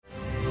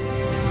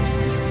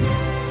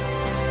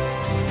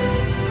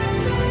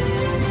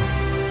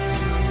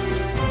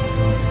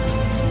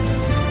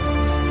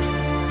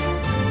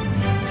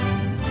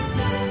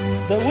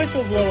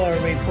Whistleblower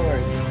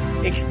Report,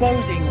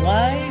 exposing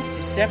lies,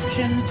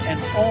 deceptions, and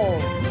all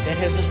that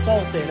has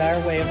assaulted our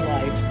way of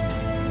life.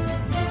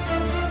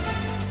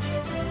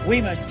 We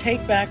must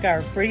take back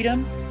our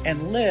freedom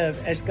and live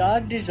as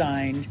God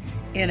designed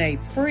in a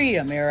free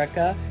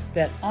America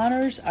that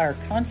honors our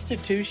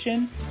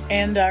Constitution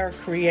and our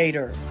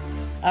Creator.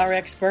 Our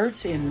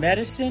experts in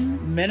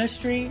medicine,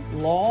 ministry,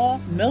 law,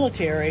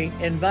 military,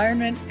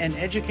 environment, and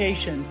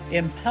education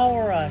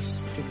empower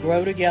us to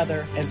grow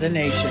together as a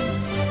nation.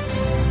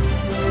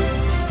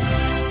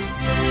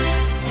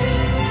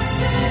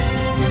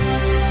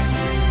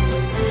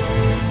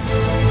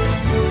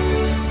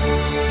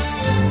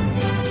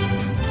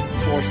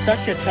 For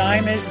such a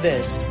time as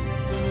this,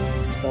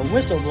 the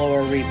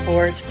Whistleblower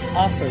Report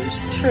offers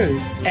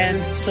truth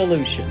and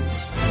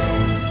solutions.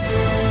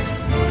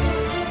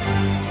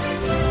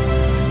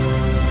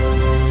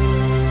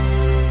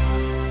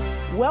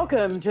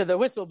 Welcome to the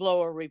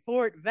Whistleblower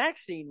Report,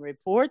 Vaccine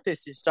Report.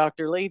 This is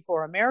Dr. Lee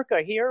for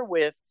America here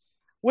with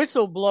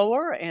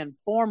whistleblower and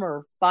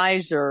former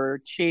Pfizer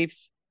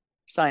Chief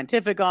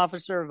Scientific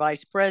Officer,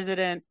 Vice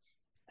President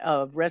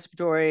of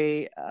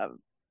Respiratory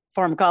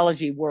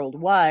Pharmacology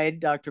Worldwide,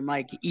 Dr.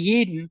 Mike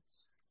Yeadon.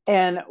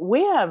 And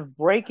we have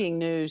breaking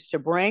news to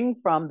bring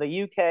from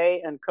the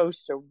UK and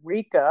Costa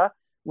Rica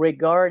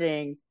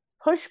regarding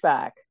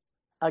pushback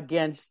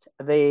against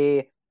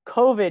the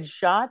COVID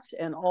shots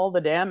and all the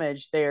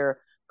damage they're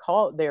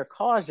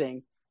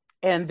causing.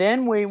 And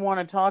then we want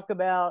to talk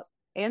about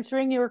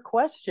answering your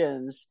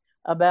questions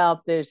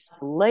about this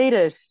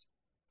latest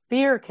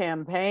fear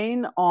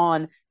campaign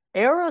on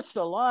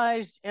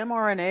aerosolized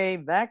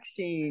mRNA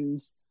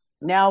vaccines.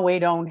 Now we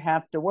don't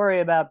have to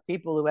worry about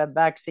people who have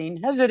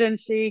vaccine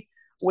hesitancy.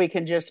 We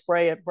can just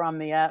spray it from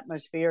the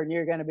atmosphere and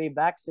you're going to be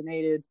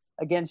vaccinated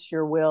against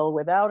your will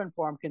without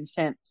informed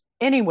consent.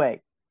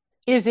 Anyway,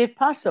 is it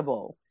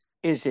possible?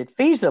 Is it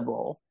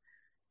feasible?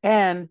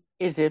 And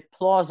is it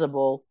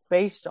plausible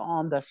based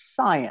on the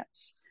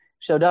science?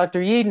 So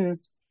Dr. Yeadon,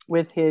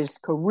 with his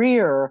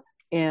career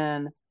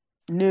in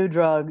new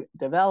drug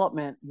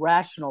development,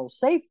 rational,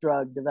 safe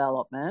drug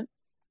development,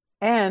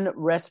 and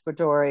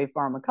respiratory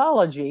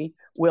pharmacology,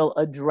 will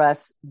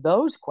address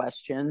those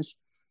questions.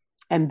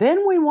 And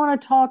then we want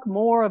to talk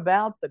more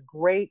about the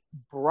great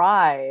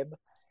bribe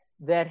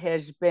that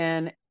has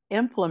been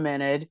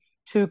implemented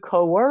to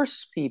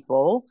coerce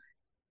people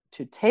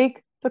to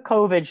take the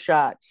COVID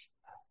shots.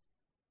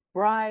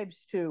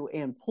 Bribes to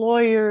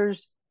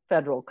employers,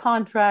 federal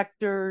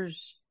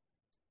contractors,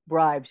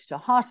 bribes to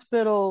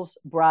hospitals,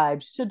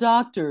 bribes to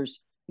doctors.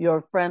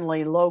 Your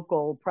friendly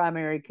local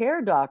primary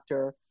care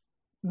doctor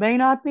may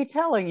not be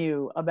telling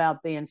you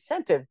about the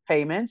incentive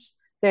payments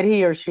that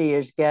he or she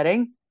is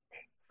getting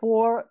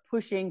for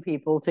pushing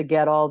people to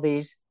get all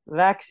these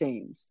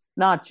vaccines,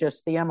 not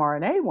just the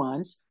mRNA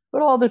ones,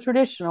 but all the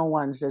traditional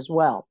ones as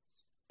well.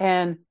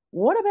 And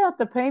what about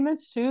the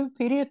payments to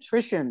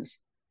pediatricians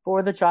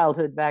for the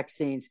childhood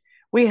vaccines?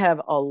 We have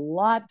a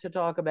lot to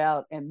talk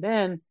about. And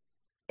then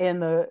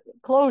in the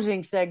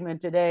closing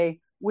segment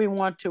today, we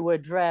want to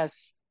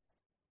address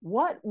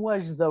what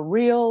was the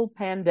real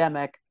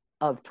pandemic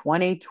of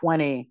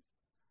 2020.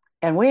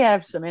 And we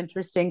have some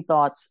interesting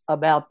thoughts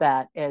about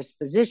that as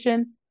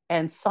physician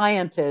and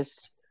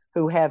scientists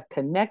who have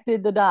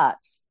connected the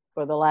dots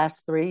for the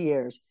last 3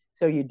 years.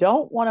 So you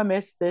don't want to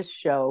miss this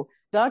show.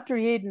 Dr.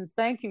 Yeadon,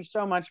 thank you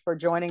so much for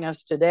joining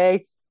us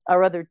today.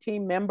 Our other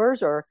team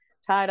members are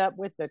tied up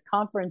with the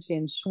conference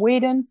in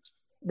Sweden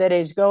that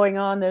is going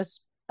on this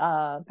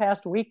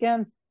past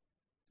weekend,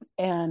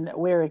 and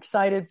we're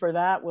excited for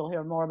that. We'll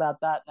hear more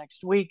about that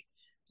next week.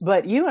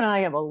 But you and I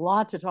have a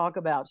lot to talk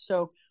about.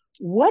 So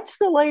what's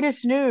the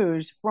latest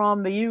news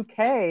from the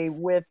UK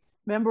with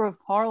Member of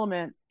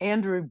Parliament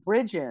Andrew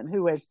Bridgen,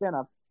 who has been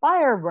a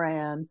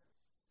firebrand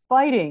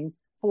fighting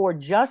for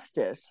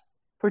justice,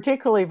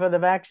 particularly for the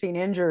vaccine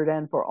injured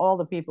and for all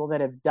the people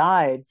that have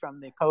died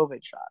from the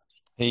COVID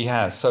shots? He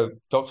has. So,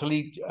 Dr.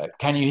 Lee,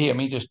 can you hear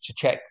me just to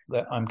check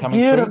that I'm coming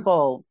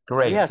Beautiful. through?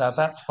 Great. Yes.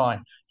 That's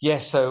fine.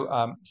 Yes. So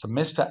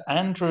Mr.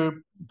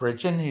 Andrew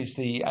Bridgen, he's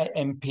the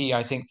MP,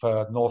 I think,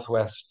 for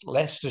Northwest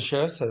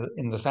Leicestershire, so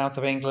in the south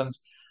of England,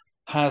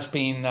 has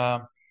been,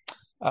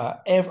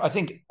 I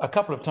think, a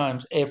couple of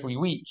times every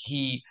week,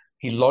 he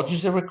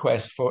lodges a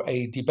request for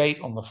a debate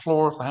on the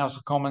floor of the House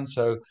of Commons.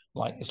 So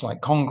it's like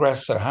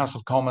Congress, so House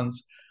of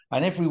Commons.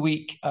 And every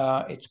week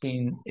it's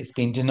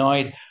been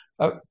denied.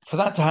 For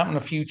that to happen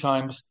a few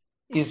times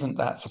isn't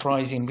that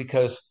surprising,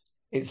 because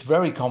it's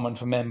very common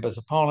for members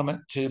of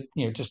Parliament to,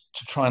 just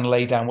to try and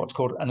lay down what's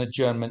called an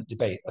adjournment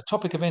debate, a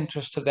topic of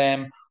interest to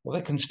them or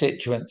their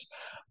constituents.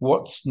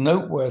 What's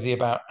noteworthy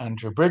about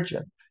Andrew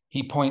Bridgen,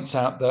 he points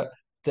out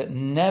that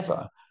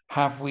never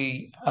have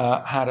we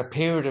had a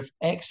period of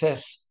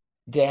excess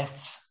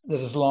deaths that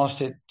has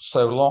lasted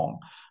so long.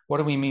 What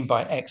do we mean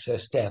by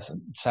excess death? It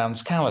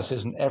sounds callous,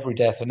 isn't every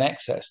death an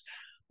excess?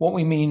 What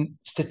we mean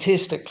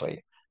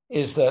statistically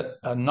is that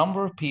a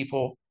number of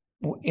people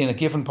in a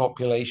given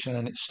population,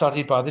 and it's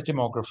studied by the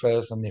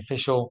demographers and the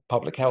official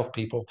public health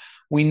people,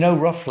 we know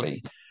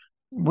roughly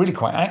really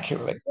quite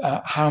accurately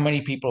how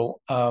many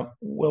people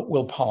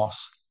will pass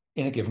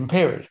in a given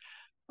period.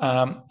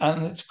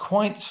 And it's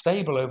quite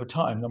stable over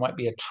time. There might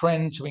be a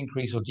trend to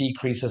increase or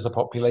decrease as the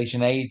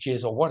population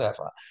ages or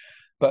whatever.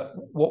 But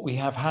what we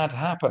have had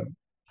happen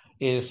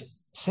is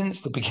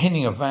since the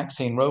beginning of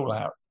vaccine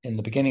rollout in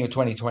the beginning of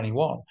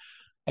 2021,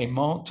 a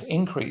marked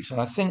increase. And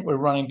I think we're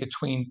running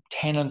between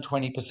 10 and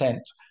 20%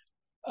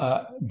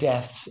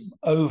 deaths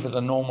over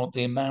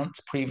the amount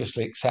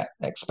previously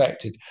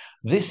expected.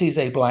 This is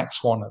a black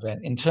swan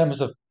event in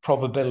terms of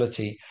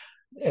probability.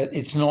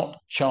 It's not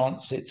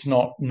chance, it's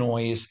not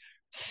noise.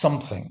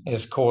 Something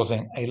is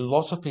causing a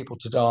lot of people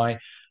to die.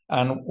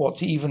 And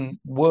what's even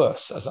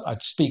worse, as I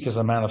speak as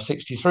a man of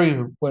 63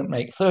 who won't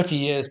make 30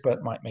 years,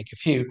 but might make a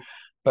few,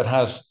 but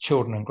has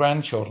children and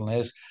grandchildren,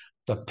 is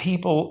the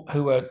people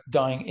who are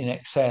dying in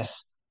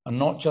excess are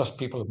not just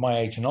people of my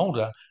age and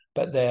older,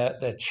 but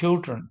they're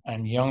children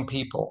and young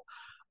people.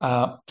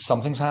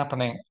 Something's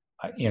happening.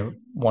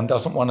 One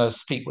doesn't want to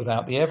speak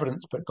without the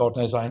evidence, but God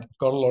knows I've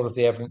got a lot of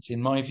the evidence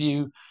in my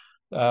view.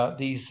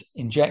 These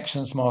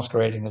injections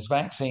masquerading as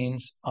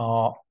vaccines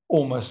are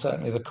almost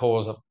certainly the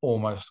cause of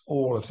almost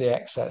all of the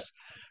excess.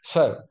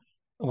 So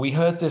we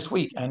heard this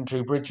week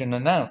Andrew Bridgen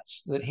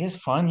announced that he's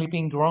finally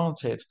been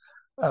granted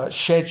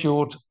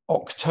scheduled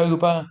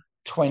October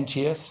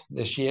 20th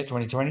this year,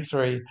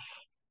 2023,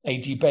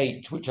 a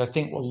debate which I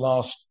think will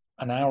last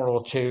an hour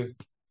or two,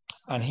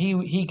 and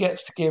he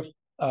gets to give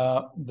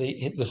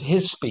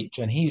his speech,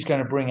 and he's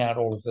going to bring out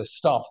all of this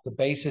stuff, the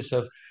basis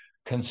of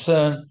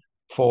concern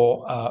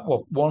for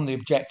one, the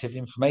objective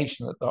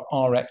information that there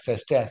are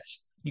excess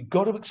deaths. You've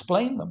got to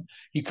explain them.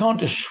 You can't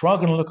just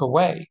shrug and look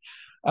away.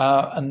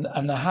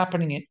 And they're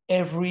happening in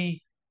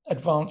every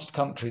advanced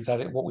country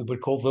what we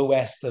would call the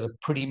West, that are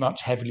pretty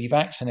much heavily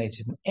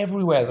vaccinated, and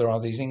everywhere there are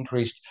these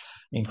increased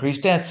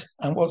deaths.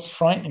 And what's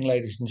frightening,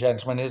 ladies and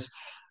gentlemen, is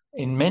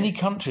in many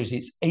countries,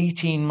 it's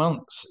 18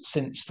 months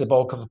since the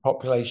bulk of the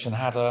population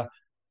had a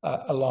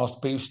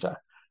last booster.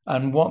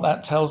 And what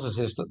that tells us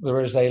is that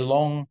there is a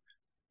long,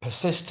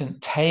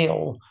 persistent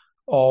tail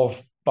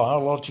of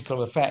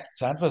biological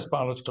effects, adverse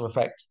biological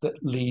effects that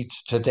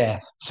leads to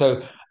death.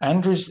 So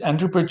Andrew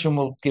Bridgen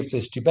will give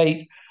this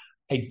debate.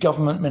 A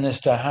government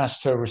minister has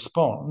to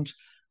respond,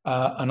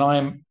 and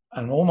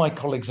all my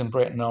colleagues in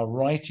Britain are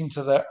writing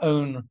to their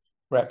own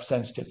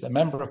representatives, a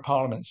member of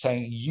parliament,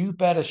 saying, you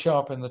better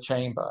sharpen the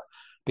chamber,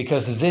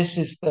 because this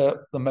is the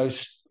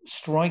most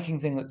striking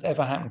thing that's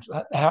ever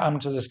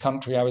happened to this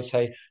country, I would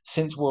say,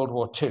 since World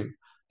War II,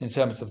 in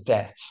terms of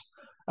deaths.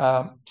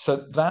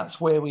 So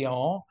that's where we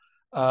are.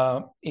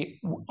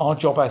 Our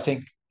job, I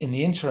think, in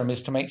the interim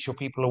is to make sure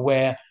people are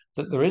aware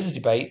that there is a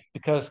debate,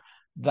 because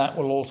that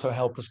will also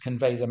help us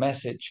convey the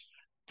message.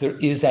 There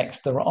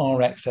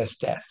are excess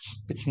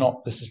deaths. This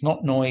is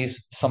not noise.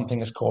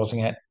 Something is causing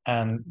it,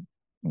 and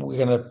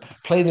we're going to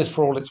play this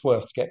for all it's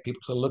worth to get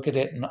people to look at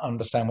it and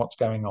understand what's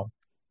going on.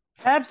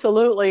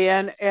 Absolutely.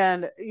 And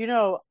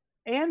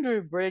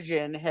Andrew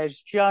Bridgen has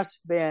just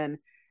been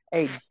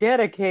a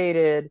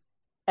dedicated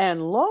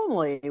and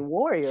lonely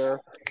warrior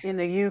in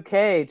the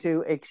UK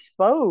to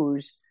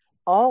expose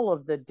all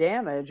of the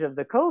damage of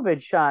the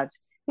COVID shots.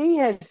 He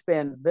has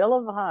been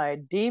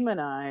vilified,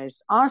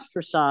 demonized,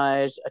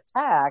 ostracized,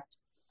 attacked,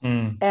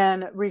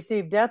 and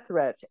received death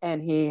threats.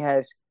 And he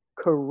has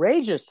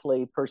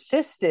courageously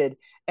persisted.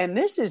 And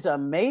this is a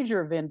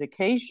major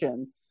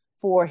vindication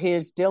for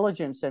his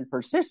diligence and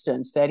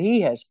persistence, that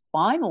he has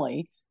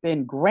finally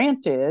been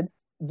granted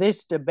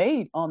this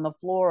debate on the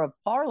floor of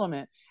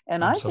Parliament.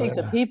 And absolutely. I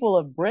think the people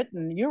of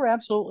Britain, you're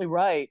absolutely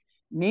right,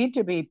 need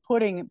to be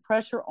putting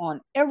pressure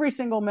on every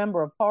single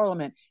member of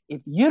Parliament.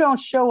 If you don't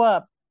show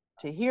up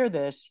to hear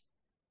this,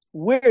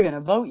 we're going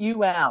to vote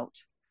you out.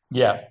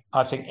 Yeah,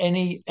 I think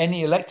any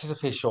elected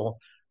official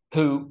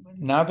who,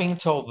 now being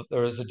told that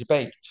there is a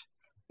debate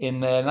in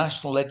their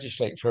national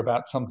legislature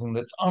about something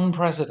that's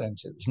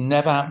unprecedented, it's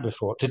never happened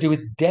before, to do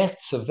with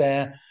deaths of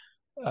their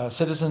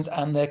citizens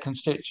and their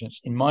constituents,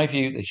 in my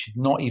view, they should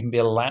not even be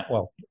allowed.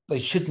 Well, they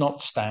should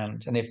not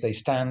stand. And if they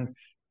stand,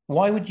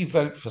 why would you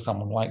vote for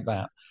someone like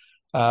that?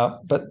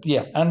 But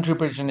yeah, Andrew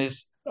Bridgen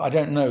is, I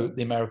don't know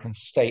the American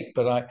state,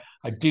 but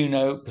I do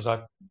know, because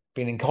I've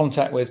been in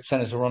contact with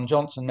Senator Ron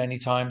Johnson many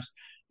times,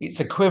 it's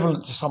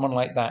equivalent to someone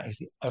like that.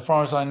 As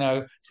far as I know,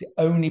 it's the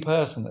only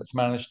person that's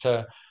managed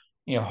to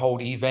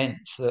hold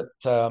events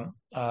that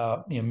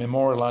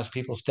memorialize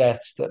people's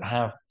deaths that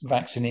have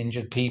vaccine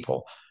injured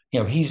people.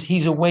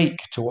 He's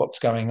awake to what's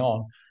going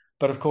on,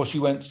 but of course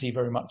you won't see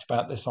very much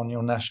about this on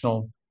your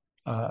national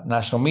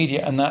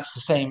media, and that's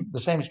the same. The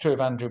same is true of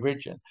Andrew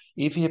Bridgen.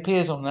 If he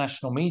appears on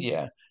national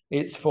media,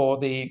 it's for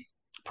the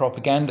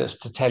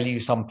propagandist to tell you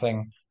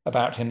something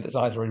about him that's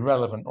either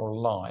irrelevant or a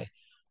lie,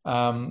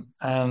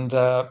 and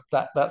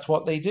that's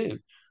what they do.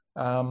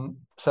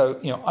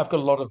 So I've got a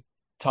lot of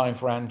time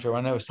for Andrew.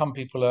 I know some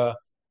people are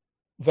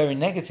very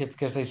negative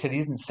because they said he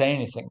didn't say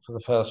anything for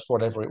the first,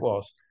 whatever it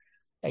was,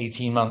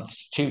 18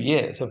 months, 2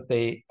 years of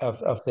the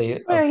Well,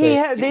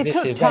 they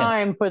took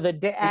time for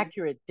the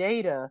accurate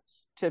data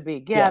to be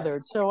Yeah.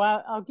 gathered. So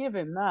I'll give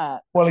him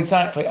that. Well,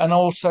 exactly. And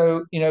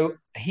also,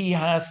 he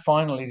has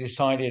finally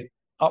decided,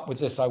 up with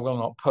this I will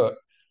not put,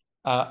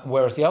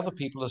 whereas the other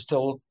people are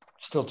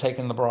still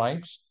taking the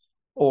bribes,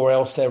 or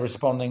else they're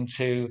responding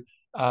to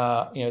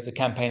the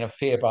campaign of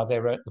fear by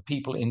the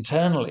people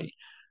internally.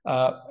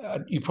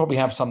 You probably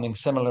have something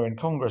similar in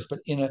Congress, but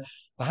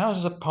the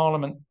Houses of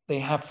Parliament, they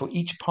have for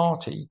each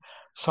party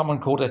someone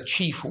called a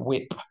chief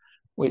whip,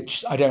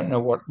 which I don't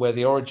know where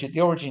the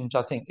origins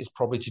I think is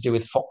probably to do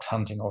with fox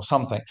hunting or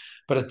something.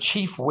 But a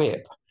chief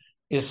whip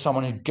is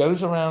someone who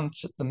goes around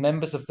to the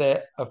members of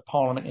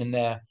Parliament in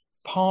their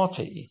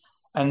party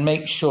and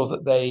make sure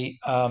that they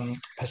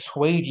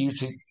persuade you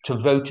to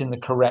vote in the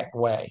correct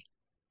way,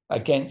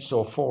 against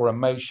or for a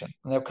motion.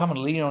 And they'll come and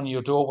lean on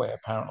your doorway,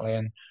 apparently,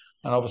 and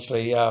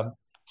obviously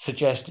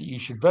suggest that you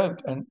should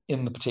vote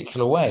in the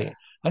particular way.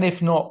 And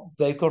if not,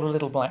 they've got a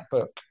little black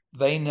book.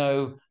 They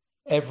know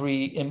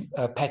every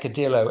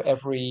peccadillo,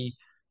 every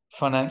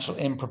financial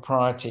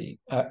impropriety,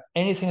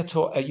 anything at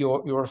all,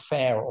 your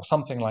affair or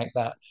something like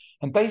that.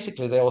 And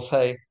basically, they'll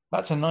say,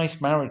 that's a nice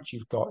marriage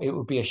you've got. It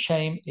would be a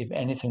shame if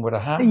anything were to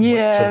happen to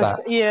Yes,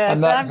 that. And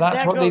yes, that's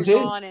that what they goes do.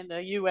 on in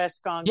the U.S.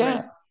 Yeah.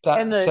 Congress,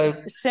 and That the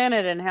so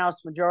Senate and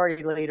House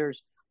Majority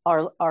leaders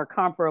are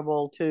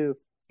comparable to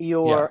yeah.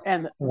 your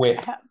and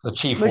Whip, the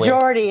chief whip.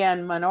 majority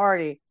and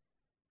minority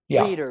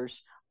Yeah,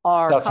 leaders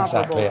are that's exactly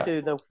comparable it.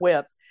 to the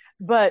whip.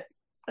 But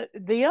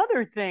the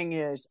other thing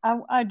is,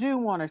 I do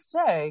want to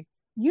say,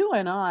 you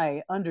and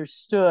I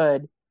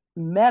understood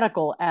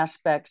medical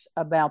aspects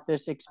about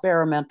this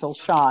experimental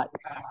shot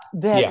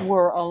that Yeah.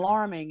 were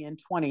alarming in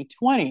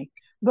 2020.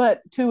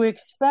 But to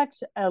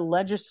expect a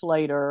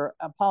legislator,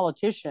 a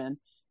politician,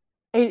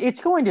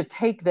 it's going to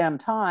take them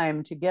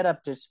time to get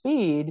up to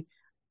speed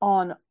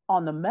on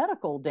the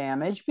medical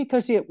damage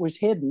because it was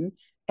hidden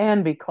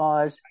and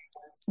because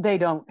they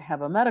don't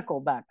have a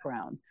medical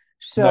background.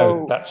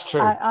 No, So that's true.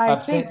 I I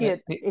think think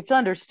that it's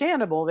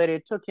understandable that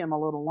it took him a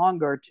little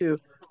longer to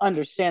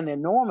understand the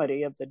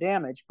enormity of the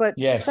damage. But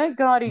yes, thank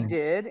God he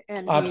did,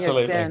 and he has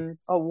absolutely. been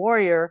a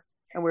warrior,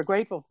 and we're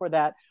grateful for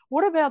that.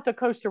 What about the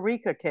Costa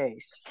Rica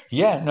case?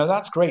 Yeah, no,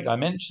 that's great. I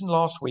mentioned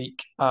last week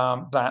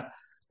that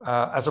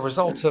as a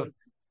result of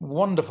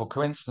wonderful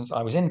coincidence,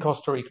 I was in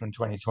Costa Rica in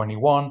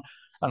 2021,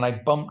 and I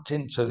bumped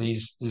into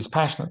these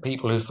passionate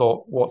people who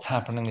thought what's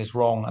happening is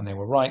wrong, and they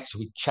were right. So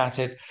we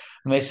chatted,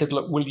 and they said,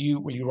 "Look, will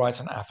you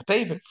write an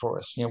affidavit for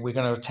us? We're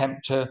going to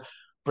attempt to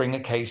bring a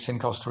case in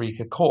Costa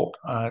Rica court."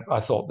 I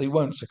thought they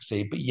won't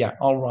succeed, but yeah,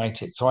 I'll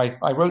write it. So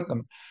I wrote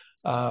them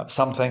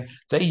something.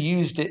 They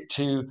used it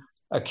to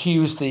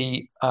accused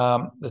the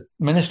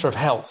Minister of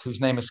Health,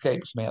 whose name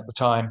escapes me at the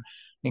time,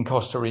 in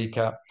Costa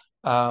Rica.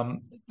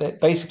 That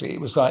basically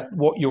it was like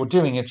what you're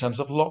doing in terms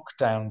of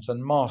lockdowns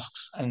and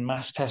masks and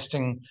mass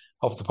testing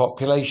of the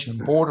population,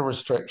 border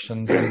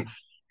restrictions and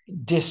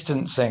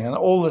distancing and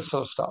all this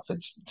sort of stuff.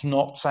 It's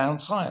not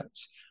sound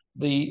science.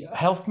 The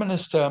health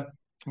minister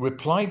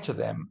replied to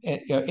them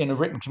in a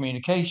written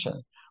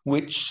communication,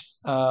 which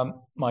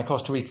my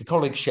Costa Rica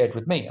colleagues shared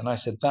with me. And I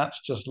said,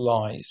 that's just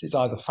lies. It's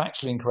either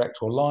factually incorrect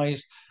or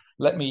lies.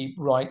 Let me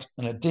write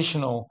an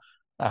additional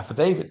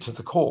affidavit to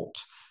the court.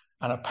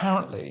 And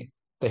apparently,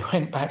 they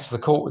went back to the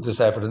court with this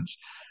evidence.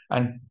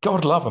 And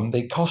God love them,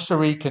 the Costa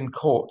Rican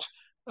court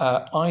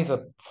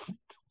either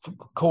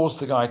caused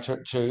the guy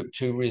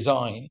to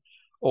resign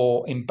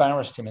or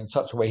embarrassed him in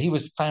such a way. He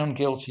was found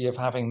guilty of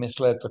having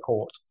misled the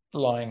court,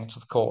 lying to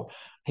the court.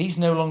 He's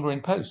no longer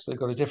in post. They've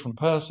got a different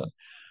person,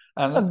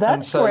 and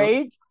That's so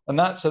great.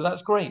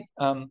 that's great.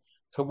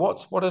 So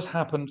what has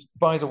happened?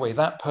 By the way,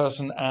 that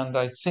person and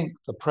I think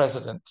the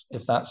president,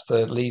 if that's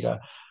the leader,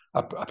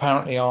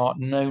 apparently are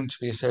known to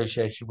be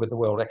associated with the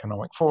World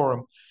Economic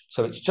Forum.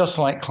 So it's just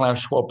like Klaus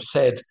Schwab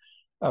said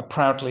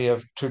proudly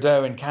of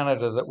Trudeau in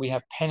Canada that we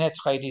have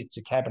penetrated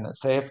the cabinets.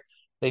 They've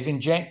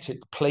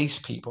injected place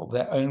people,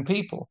 their own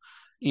people,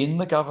 in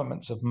the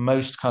governments of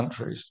most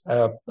countries,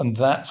 and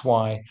that's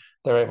why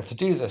they're able to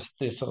do this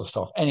sort of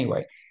stuff.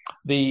 Anyway,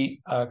 the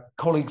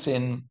colleagues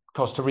in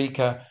Costa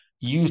Rica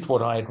used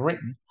what I had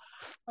written,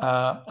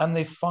 and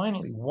they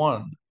finally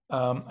won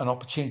an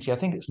opportunity. I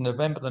think it's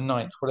November the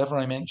 9th, whatever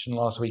I mentioned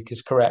last week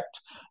is correct.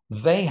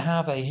 They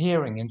have a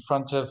hearing in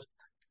front of,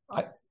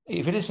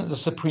 if it isn't the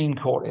Supreme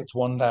Court, it's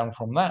one down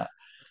from that.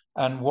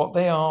 And what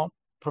they are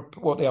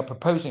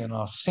proposing, and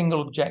our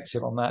single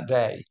objective on that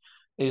day,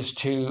 is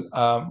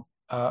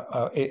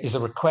is a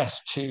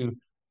request to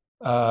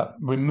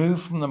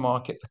remove from the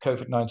market the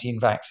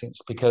COVID-19 vaccines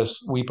because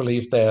we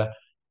believe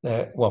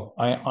well,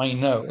 I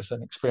know as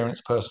an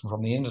experienced person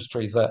from the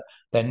industry that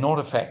they're not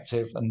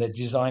effective and they're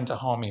designed to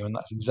harm you, and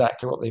that's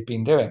exactly what they've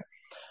been doing.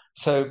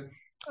 So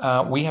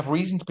we have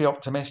reason to be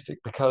optimistic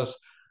because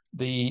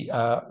the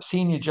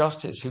senior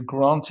justice who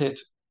granted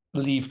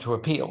leave to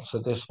appeal, so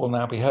this will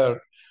now be heard,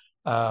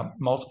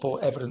 multiple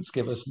evidence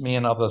givers, me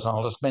and others,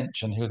 I'll just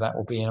mention who that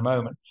will be in a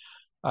moment,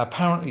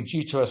 apparently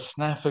due to a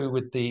snafu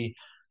with the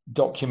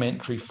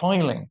documentary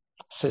filing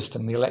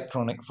system, the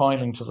electronic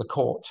filing to the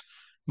court,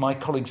 my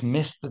colleagues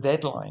missed the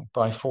deadline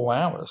by 4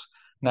 hours.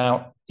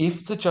 Now,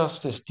 if the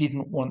justice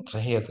didn't want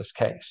to hear this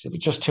case, it was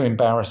just too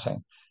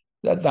embarrassing.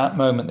 At that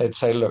moment, they'd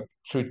say, look,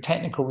 through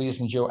technical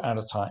reasons, you're out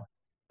of time.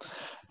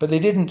 But they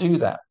didn't do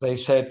that. They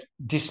said,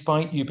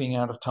 despite you being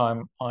out of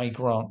time, I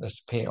grant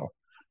this appeal.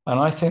 And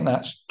I think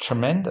that's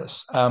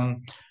tremendous.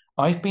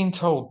 I've been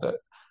told that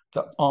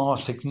there are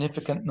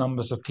significant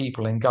numbers of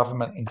people in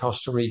government in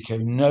Costa Rica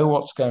who know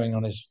what's going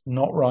on is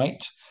not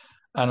right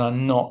and are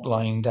not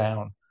lying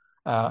down.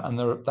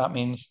 That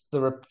means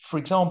there are, for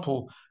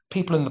example,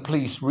 people in the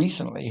police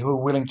recently who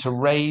are willing to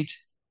raid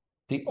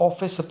the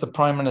office of the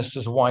Prime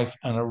Minister's wife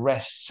and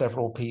arrest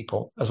several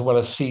people, as well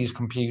as seize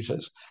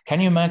computers. Can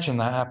you imagine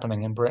that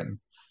happening in Britain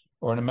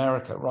or in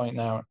America right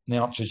now? And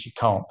the answer is you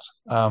can't.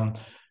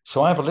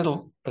 So I have a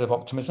little bit of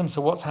optimism.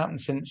 So what's happened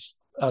since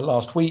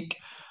last week?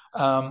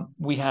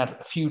 We had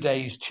a few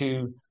days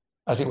to,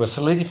 as it were,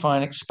 solidify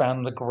and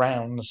expand the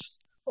grounds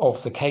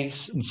of the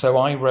case. And so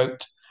I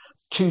wrote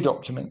two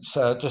documents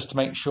just to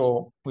make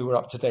sure we were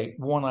up to date.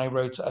 One, I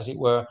wrote, as it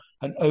were,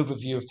 an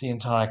overview of the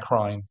entire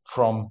crime,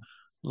 from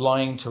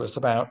lying to us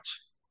about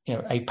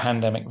a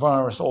pandemic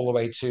virus all the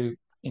way to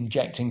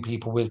injecting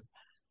people with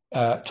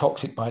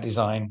toxic by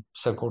design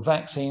so-called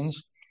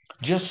vaccines,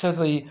 just so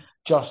the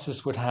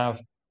justice would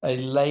have a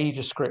lay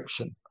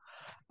description.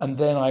 And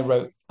then I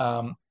wrote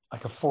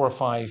like a 4 or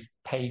 5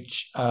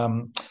 page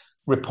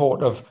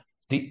report of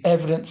the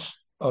evidence,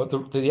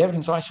 the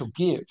evidence I shall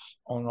give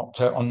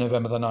on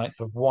November the 9th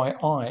of why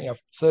I have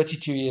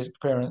 32 years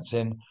experience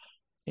in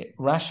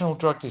rational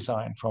drug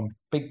design from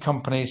big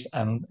companies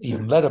and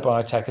even led a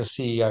biotech as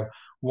CEO,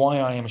 why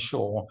I am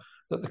sure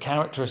that the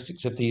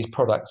characteristics of these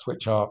products,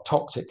 which are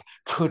toxic,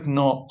 could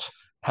not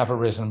have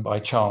arisen by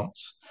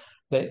chance.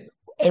 That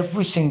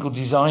every single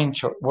design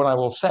choice, what I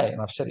will say,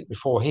 and I've said it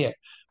before here,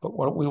 but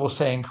what we will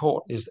say in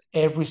court is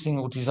every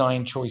single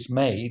design choice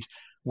made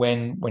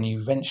when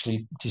you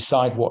eventually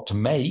decide what to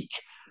make,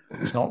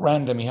 it's not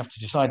random, you have to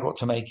decide what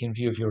to make in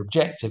view of your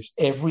objectives.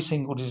 Every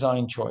single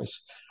design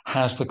choice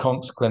has the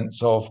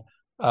consequence of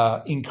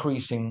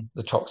increasing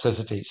the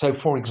toxicity. So,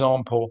 for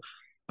example,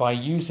 by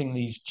using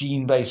these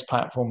gene-based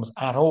platforms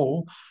at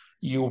all,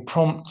 you'll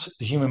prompt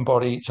the human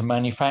body to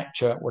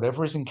manufacture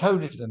whatever is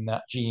encoded in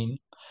that gene.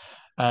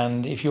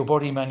 And if your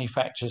body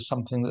manufactures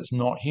something that's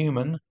not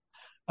human,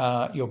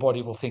 your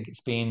body will think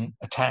it's been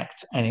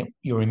attacked, and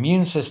your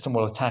immune system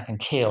will attack and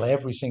kill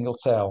every single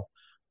cell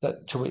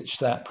to which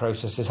that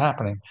process is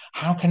happening.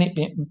 How can it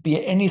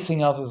be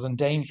anything other than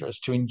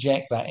dangerous to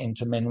inject that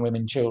into men,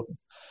 women, children?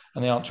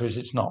 And the answer is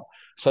it's not.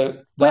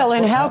 So well,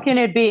 and how can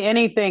it be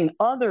anything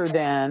other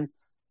than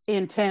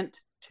intent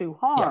to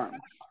harm?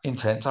 Yeah,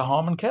 intent to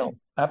harm and kill.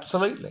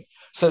 Absolutely.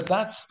 So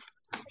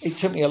it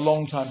took me a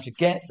long time to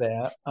get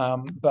there,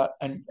 but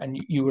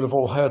you would have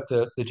all heard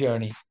the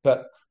journey.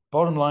 But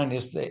bottom line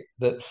is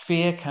that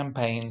fear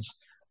campaigns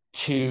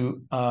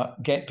to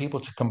get people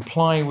to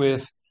comply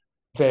with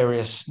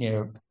various,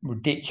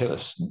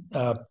 ridiculous,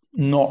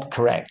 not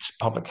correct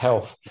public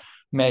health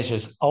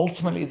measures.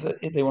 Ultimately,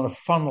 they want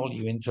to funnel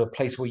you into a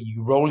place where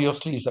you roll your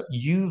sleeves up,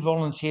 you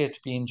volunteer to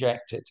be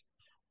injected,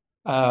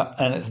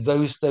 and it's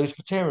those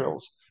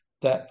materials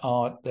that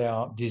are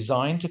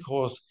designed to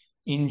cause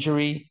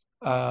injury,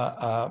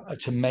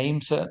 to maim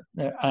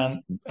and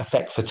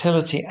affect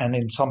fertility, and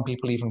in some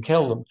people even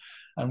kill them.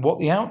 And what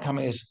the outcome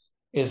is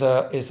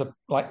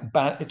like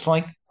bad. It's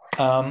like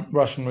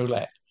Russian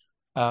roulette.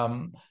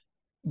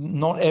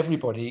 Not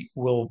everybody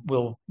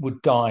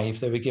would die if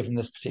they were given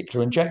this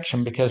particular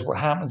injection, because what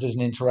happens is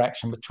an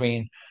interaction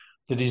between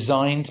the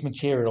designed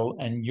material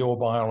and your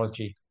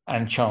biology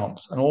and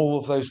chance, and all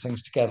of those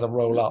things together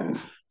roll up.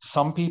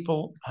 Some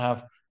people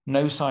have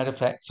no side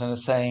effects and are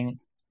saying,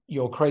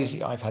 you're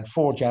crazy, I've had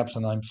 4 jabs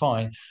and I'm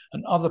fine.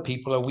 And other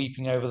people are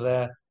weeping over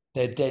their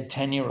dead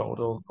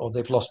 10-year-old, or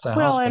they've lost their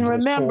well, husband. And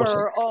who's 40.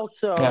 remember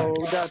also,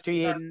 Dr.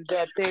 Eden,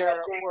 that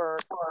there were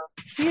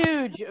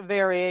huge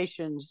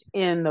variations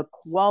in the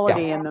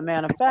quality and the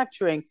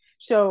manufacturing.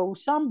 So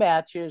some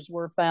batches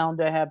were found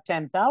to have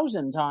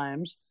 10,000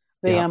 times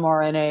the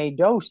mRNA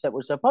dose that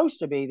was supposed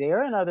to be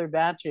there, and other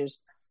batches,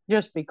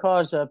 just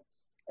because of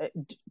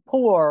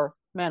poor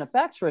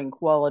manufacturing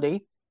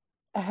quality,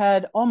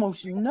 had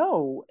almost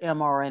no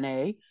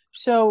mRNA.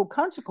 So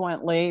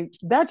consequently,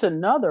 that's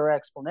another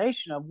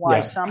explanation of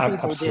why some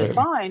people did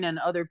fine and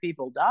other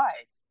people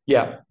died.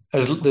 Yeah,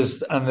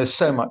 there's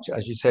so much,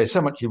 as you say,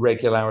 so much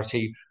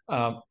irregularity.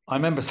 I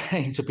remember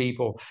saying to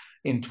people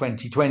in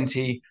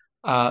 2020,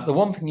 the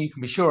one thing you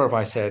can be sure of,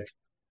 I said,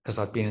 because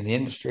I've been in the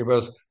industry,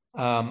 was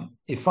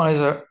if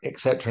Pfizer,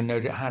 etc.,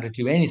 know how to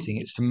do anything,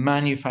 it's to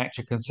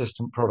manufacture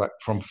consistent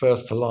product from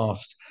first to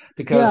last.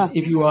 Because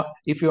if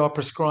you are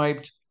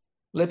prescribed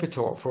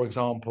Lipitor, for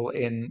example,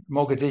 in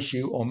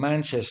Mogadishu or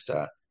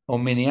Manchester or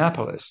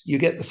Minneapolis, you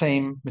get the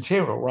same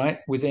material, right,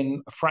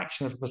 within a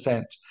fraction of a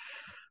percent.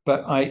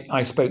 But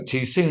I spoke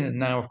too soon, and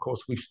now, of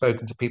course, we've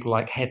spoken to people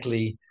like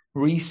Hedley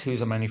Reese,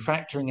 who's a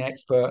manufacturing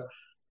expert,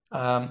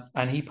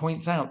 and he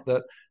points out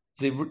that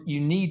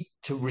you need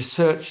to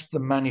research the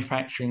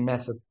manufacturing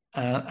method,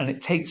 and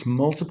it takes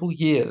multiple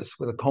years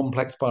with a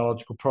complex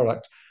biological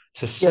product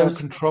to so Yes.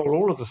 control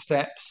all of the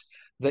steps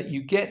that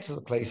you get to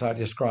the place I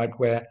described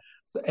where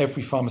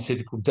every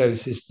pharmaceutical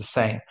dose is the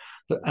same.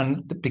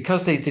 And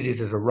because they did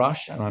it at a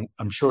rush, and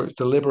I'm sure it's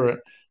deliberate,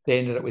 they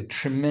ended up with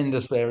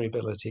tremendous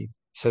variability.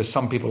 So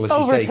some people, as you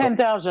Over say, got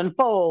 10,000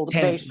 fold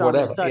 10, based on the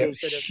whatever. Yeah, studies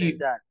that have been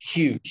done.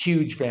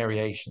 huge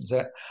variations.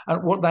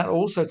 And what that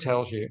also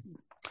tells you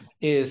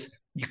is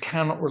you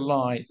cannot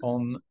rely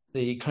on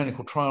the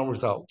clinical trial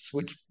results,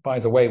 which, by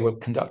the way, were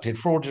conducted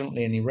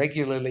fraudulently and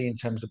irregularly in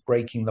terms of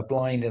breaking the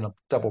blind in a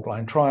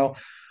double-blind trial.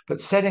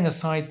 But setting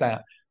aside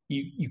that,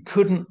 you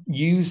couldn't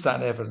use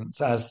that evidence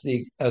as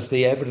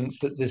the evidence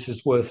that this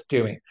is worth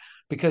doing,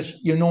 because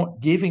you're not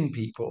giving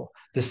people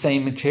the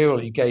same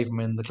material you gave them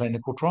in the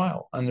clinical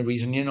trial. And the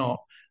reason you're not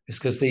is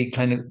because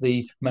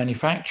the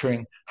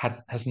manufacturing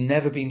has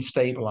never been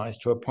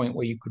stabilized to a point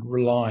where you could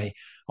rely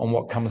on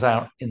what comes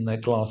out in the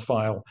glass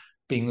vial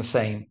being the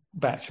same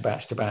batch to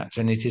batch to batch.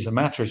 And it is a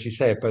matter, as you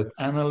say, of both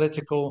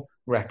analytical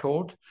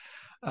record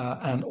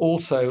and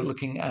also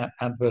looking at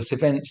adverse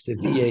events, the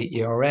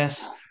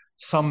VAERS.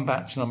 Some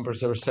batch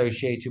numbers are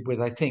associated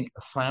with, I think,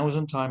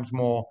 1,000 times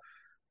more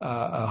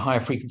a higher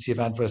frequency of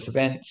adverse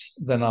events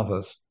than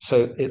others.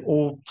 So it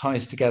all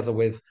ties together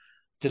with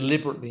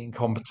deliberately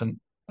incompetent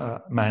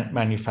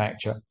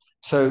manufacture.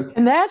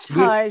 And that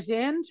ties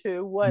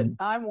into what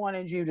I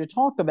wanted you to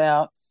talk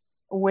about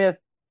with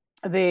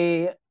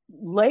the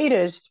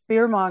latest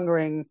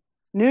fear-mongering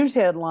news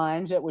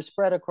headlines that was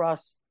spread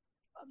across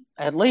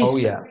at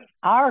least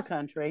our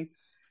country.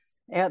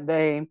 And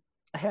they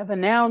have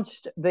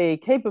announced the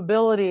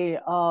capability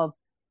of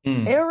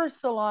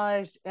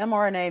aerosolized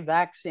mRNA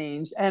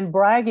vaccines and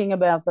bragging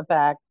about the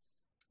fact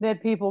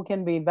that people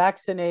can be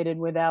vaccinated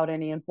without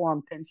any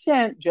informed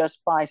consent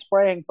just by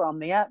spraying from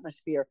the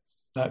atmosphere.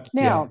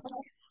 Now,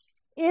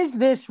 is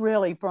this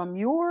really, from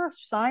your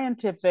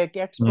scientific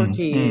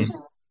expertise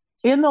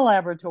in the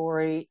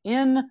laboratory,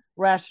 in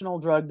rational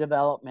drug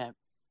development,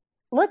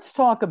 let's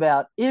talk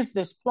about, is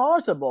this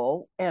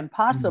plausible and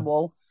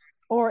possible,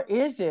 or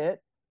is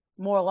it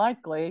more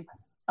likely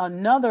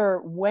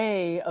another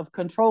way of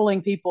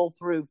controlling people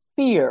through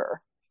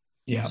fear?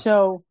 Yeah.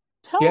 So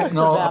tell us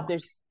about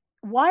this.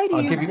 Why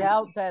do you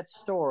doubt that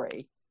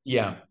story?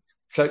 Yeah.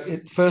 So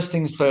first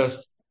things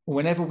first,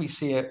 whenever we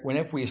see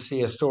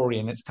a story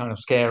and it's kind of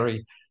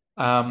scary,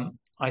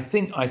 I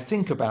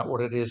think about what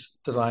it is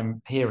that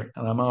I'm hearing,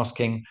 and I'm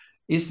asking,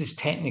 is this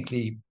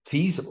technically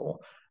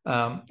feasible?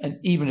 And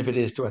even if it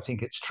is, do I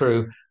think it's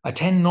true? I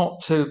tend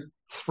not to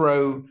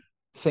throw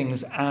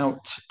things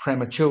out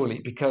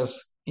prematurely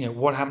because,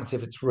 what happens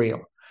if it's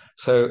real?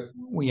 So,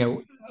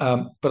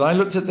 but I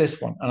looked at this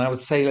one and I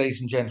would say,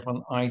 ladies and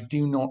gentlemen, I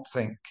do not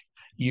think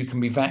you can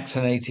be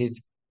vaccinated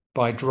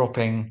by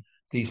dropping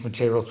these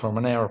materials from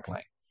an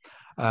aeroplane.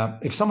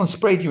 If someone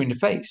sprayed you in the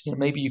face,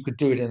 maybe you could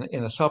do it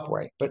in a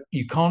subway, but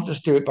you can't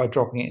just do it by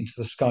dropping it into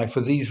the sky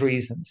for these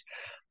reasons.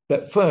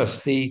 But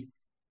first, the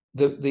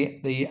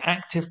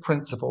active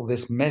principle,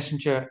 this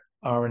messenger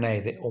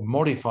RNA or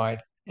modified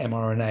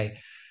mRNA,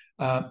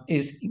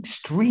 is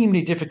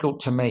extremely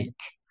difficult to make.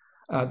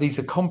 These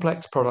are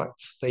complex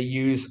products. They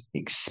use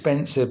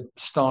expensive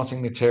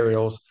starting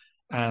materials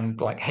and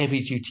like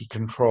heavy duty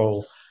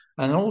control.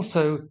 And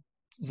also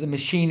the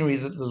machinery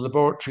that the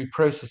laboratory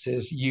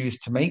processes use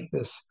to make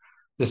this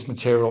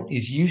material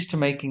is used to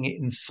making it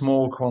in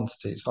small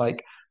quantities,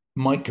 like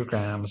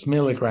micrograms,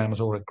 milligrams,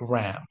 or a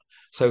gram.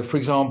 So, for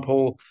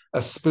example,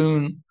 a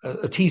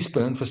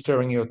teaspoon for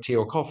stirring your tea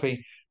or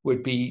coffee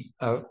would be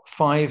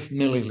 5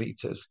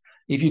 milliliters.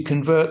 If you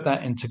convert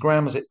that into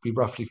grams, it'd be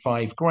roughly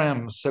 5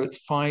 grams. So it's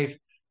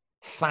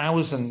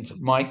 5,000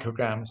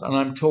 micrograms. And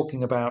I'm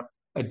talking about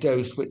a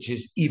dose which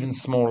is even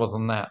smaller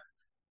than that.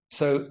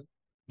 So,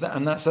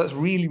 that's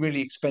really,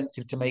 really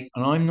expensive to make.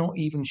 And I'm not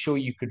even sure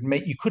you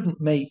couldn't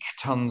make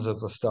tons of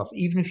the stuff,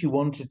 even if you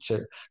wanted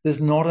to.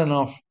 There's not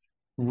enough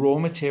raw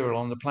material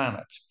on the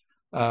planet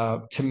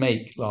to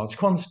make large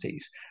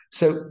quantities.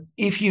 So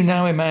if you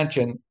now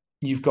imagine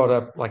you've got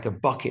a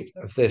bucket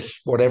of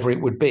this, whatever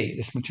it would be,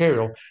 this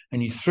material,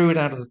 and you threw it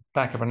out of the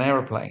back of an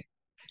aeroplane,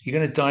 you're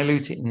going to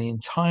dilute it in the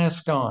entire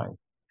sky.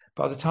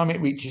 By the time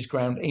it reaches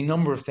ground, a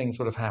number of things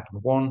would have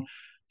happened. One,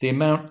 the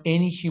amount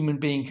any human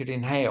being could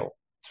inhale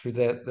through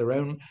their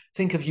own,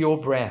 think of your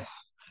breath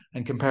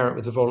and compare it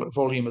with the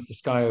volume of the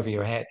sky over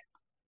your head.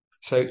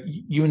 So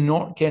you're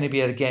not going to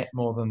be able to get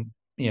more than,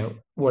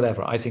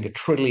 whatever, I think a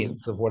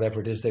trillionth of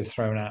whatever it is they've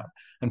thrown out.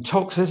 And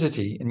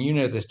toxicity, and you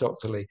know this,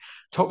 Dr. Lee,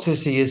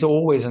 toxicity is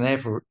always and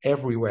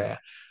everywhere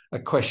a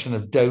question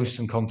of dose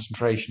and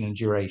concentration and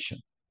duration.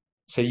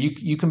 So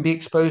you can be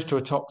exposed to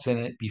a toxin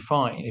and it'd be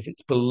fine if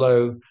it's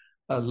below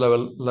a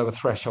lower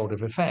threshold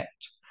of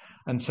effect.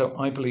 And so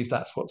I believe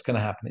that's what's going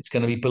to happen. It's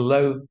going to be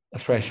below a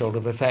threshold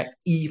of effect,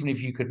 even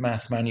if you could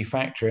mass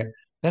manufacture it.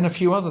 Then a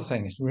few other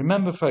things.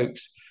 Remember,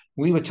 folks,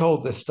 we were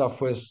told this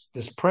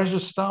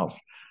precious stuff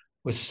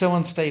was so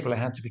unstable it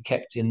had to be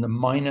kept in the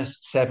minus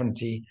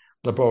 70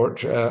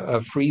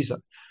 laboratory freezer.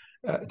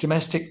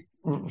 Domestic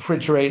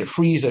refrigerator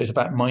freezer is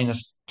about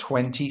minus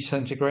 20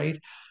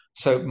 centigrade.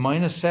 So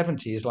minus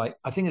 70 is like,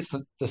 I think it's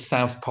the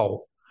South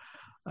Pole.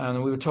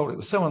 And we were told it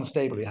was so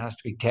unstable, it has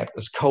to be kept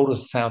as cold as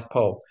the South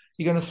Pole.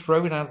 You're going to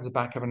throw it out of the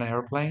back of an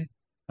aeroplane,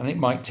 and it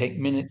might take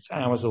minutes,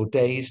 hours, or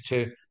days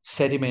to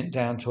sediment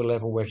down to a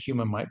level where a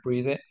human might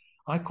breathe it.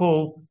 I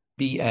call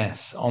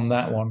BS on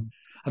that one.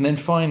 And then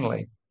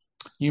finally,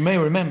 you may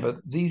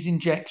remember these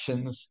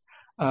injections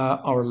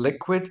are a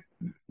liquid.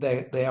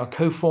 They are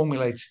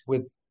co-formulated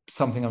with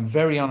something I'm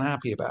very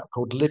unhappy about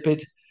called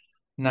lipid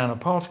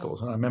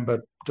nanoparticles. And I remember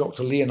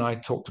Dr. Lee and I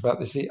talked about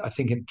this, I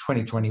think, in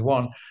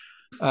 2021.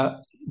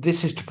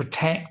 This is to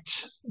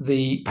protect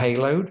the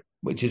payload,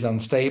 which is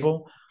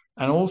unstable,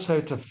 and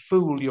also to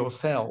fool your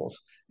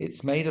cells.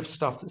 It's made of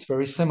stuff that's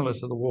very similar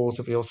to the walls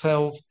of your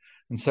cells.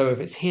 And so if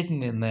it's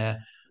hidden in there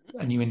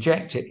and you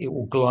inject it, it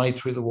will glide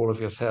through the wall of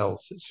your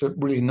cells. It's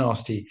really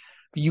nasty.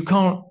 But you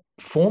can't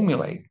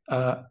formulate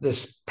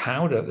this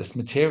powder, this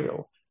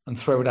material, and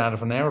throw it out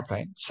of an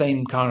aeroplane.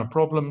 Same kind of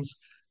problems.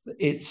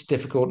 It's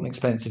difficult and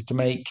expensive to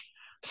make.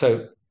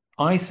 So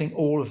I think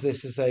all of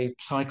this is a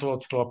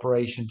psychological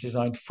operation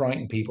designed to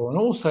frighten people. And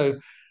also,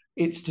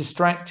 it's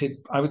distracted.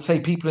 I would say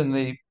people in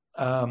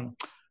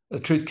the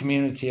truth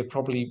community have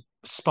probably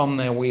spun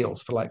their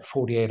wheels for like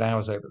 48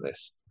 hours over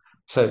this.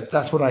 So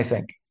that's what I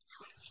think.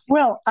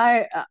 Well,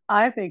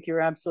 I think you're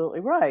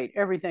absolutely right.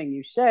 Everything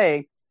you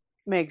say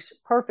makes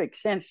perfect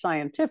sense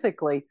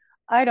scientifically.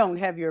 I don't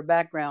have your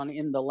background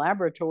in the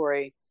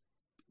laboratory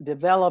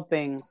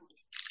developing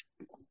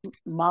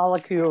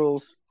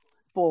molecules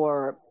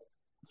for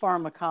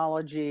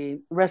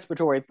pharmacology,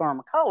 respiratory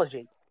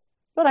pharmacology,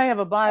 but I have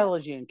a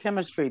biology and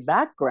chemistry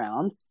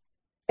background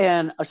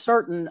and a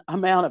certain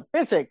amount of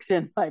physics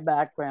in my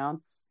background.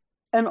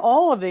 And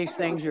all of these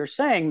things you're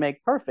saying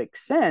make perfect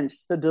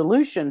sense. The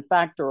dilution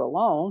factor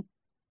alone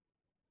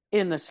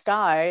in the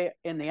sky,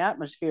 in the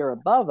atmosphere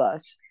above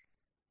us,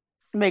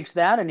 makes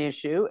that an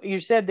issue. You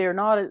said there's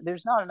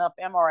not enough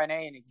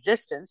mRNA in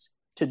existence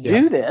to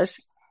do this.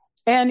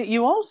 And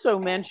you also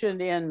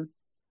mentioned in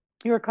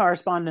your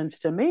correspondence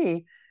to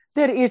me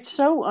that it's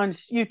so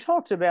you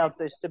talked about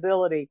the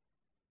stability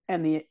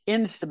and the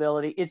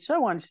instability. It's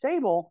so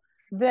unstable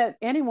that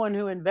anyone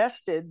who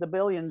invested the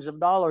billions of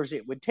dollars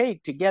it would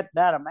take to get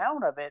that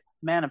amount of it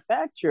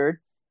manufactured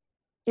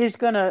is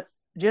going to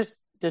just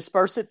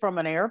disperse it from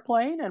an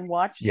airplane and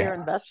watch their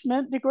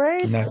investment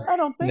degrade. No, I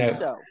don't think no,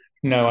 so.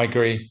 no, I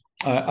agree.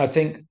 I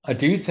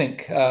do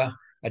think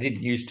I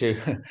didn't used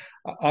to.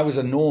 I was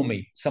a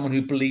normie, someone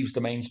who believes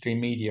the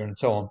mainstream media and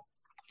so on,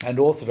 and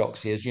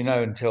orthodoxy, as you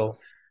know, until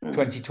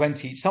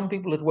 2020. Some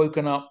people had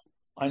woken up,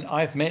 and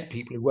I've met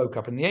people who woke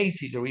up in the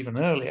 80s or even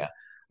earlier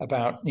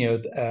about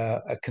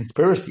a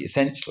conspiracy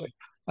essentially,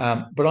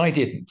 but I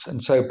didn't.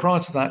 And so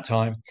prior to that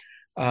time,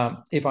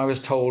 if I was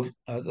told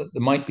that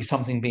there might be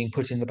something being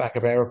put in the back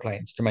of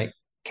aeroplanes to make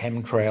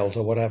chemtrails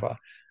or whatever,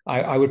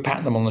 I would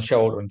pat them on the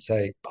shoulder and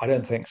say, I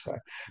don't think so.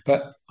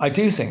 But I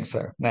do think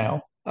so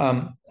now.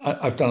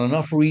 I've done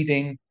enough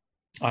reading.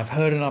 I've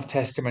heard enough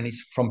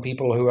testimonies from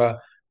people who are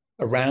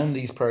around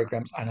these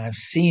programs, and I've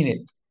seen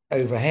it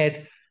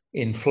overhead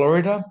in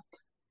Florida,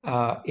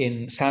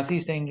 in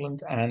Southeast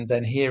England, and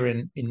then here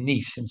in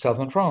Nice in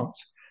southern France.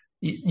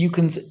 You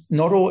can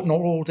not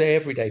all day,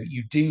 every day, but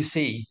you do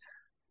see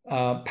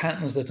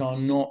patterns that are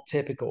not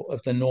typical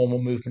of the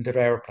normal movement of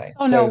airplanes.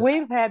 Oh, no,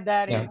 we've had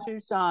that in yeah,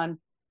 Tucson,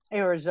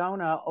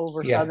 Arizona,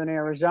 over yeah, southern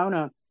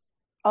Arizona,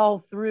 all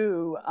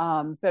through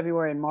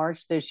February and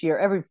March this year.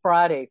 Every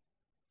Friday,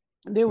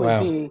 there would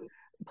wow, be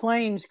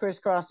planes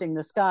crisscrossing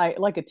the sky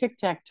like a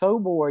tic-tac-toe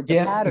board, the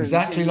yeah, patterns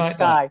exactly in the like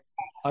that. sky.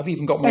 I've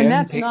even got my And own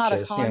that's not a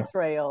pictures. Yeah,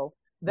 contrail.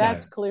 no,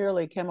 That's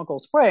clearly chemical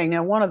spraying.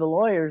 Now, one of the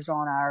lawyers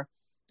on our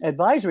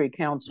advisory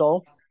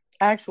council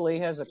actually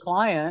has a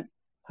client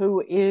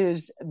who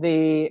is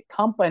the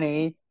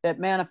company that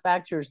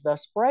manufactures the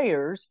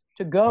sprayers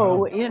to go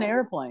wow, in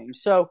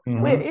airplanes. So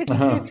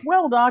uh-huh. it's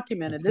well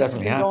documented. It's This has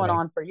definitely been going happening.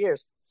 on for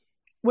years.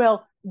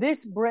 Well,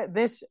 this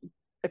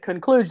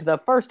concludes the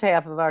first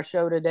half of our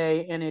show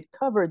today, and it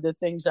covered the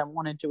things I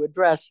wanted to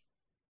address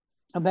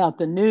about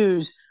the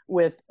news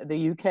with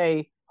the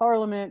UK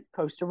Parliament,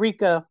 Costa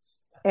Rica,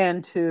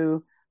 and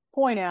to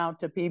point out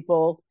to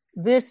people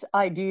this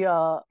idea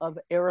of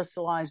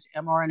aerosolized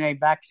mRNA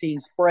vaccine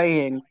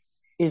spraying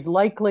is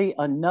likely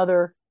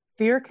another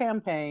fear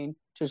campaign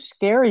to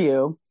scare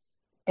you.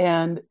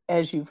 And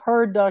as you've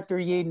heard Dr.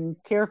 Yeadon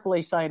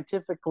carefully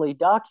scientifically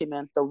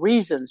document the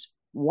reasons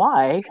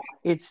why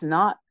it's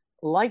not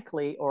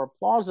likely or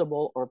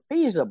plausible or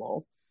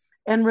feasible.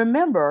 And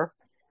remember,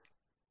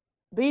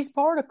 these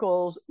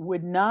particles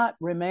would not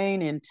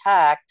remain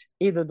intact,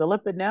 either the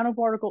lipid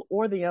nanoparticle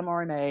or the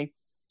mRNA,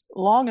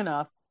 long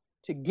enough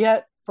to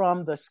get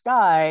from the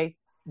sky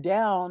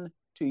down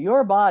to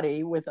your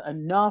body with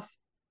enough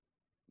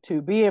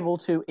to be able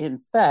to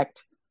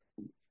infect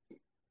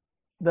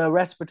the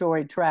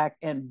respiratory tract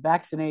and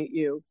vaccinate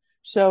you.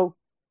 So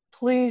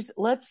please,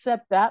 let's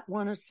set that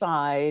one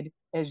aside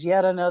as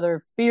yet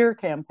another fear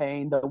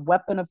campaign, the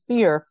weapon of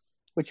fear,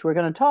 which we're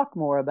going to talk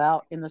more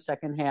about in the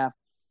second half.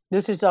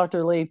 This is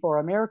Dr. Lee for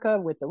America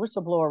with the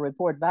Whistleblower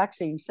Report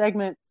vaccine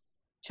segment.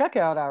 check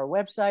out our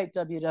website,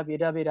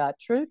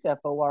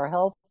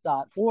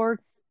 www.truthforhealth.org.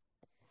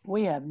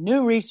 We have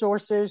new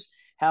resources,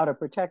 how to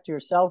protect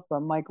yourself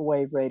from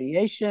microwave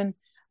radiation.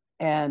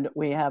 And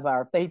we have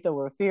our Faith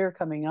Over Fear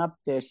coming up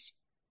this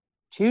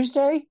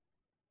Tuesday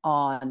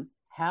on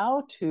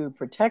how to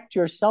protect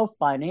yourself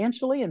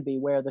financially and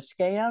beware the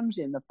scams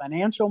in the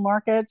financial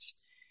markets.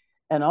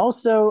 And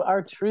also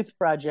our Truth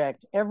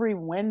Project every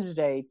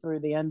Wednesday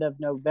through the end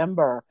of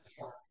November.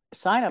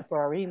 Sign up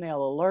for our email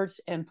alerts,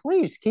 and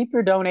please keep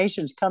your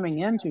donations coming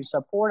in to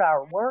support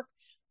our work.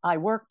 I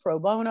work pro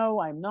bono.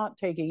 I'm not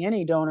taking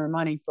any donor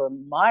money for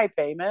my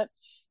payment,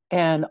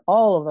 and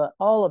all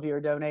of your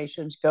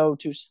donations go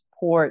to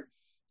support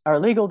our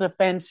legal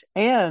defense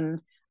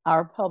and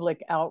our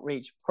public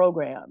outreach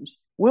programs.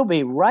 We'll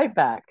be right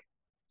back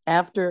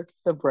after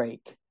the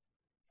break.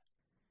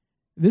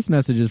 This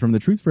message is from the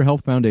Truth for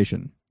Health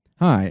Foundation.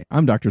 Hi,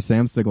 I'm Dr.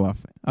 Sam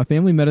Sigaloff, a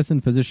family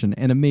medicine physician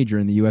and a major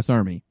in the U.S.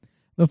 Army.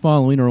 The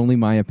following are only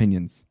my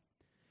opinions.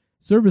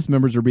 Service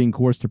members are being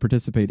coerced to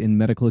participate in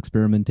medical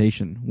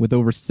experimentation, with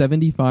over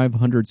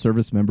 7,500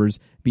 service members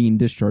being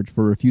discharged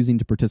for refusing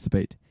to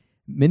participate,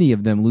 many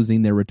of them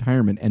losing their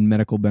retirement and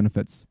medical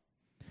benefits.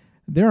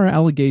 There are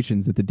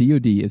allegations that the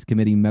DoD is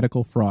committing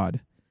medical fraud,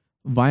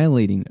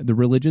 violating the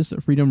Religious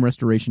Freedom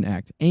Restoration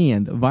Act,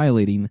 and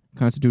violating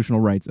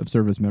constitutional rights of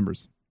service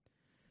members.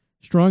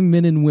 Strong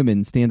men and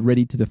women stand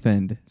ready to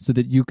defend so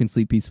that you can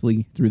sleep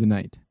peacefully through the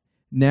night.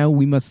 Now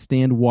we must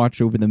stand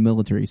watch over the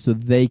military so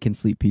they can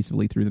sleep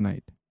peacefully through the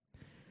night.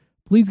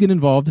 Please get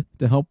involved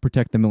to help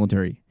protect the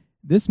military.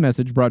 This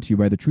message brought to you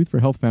by the Truth for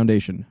Health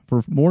Foundation.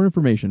 For more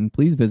information,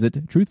 please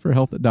visit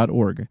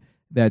truthforhealth.org.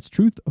 That's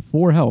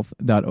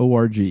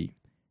truthforhealth.org.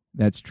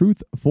 That's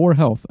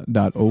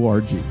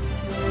truthforhealth.org.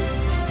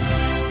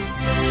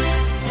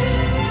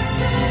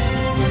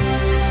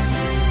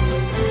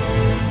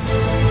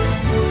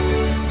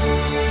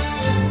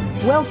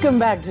 Welcome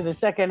back to the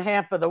second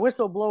half of the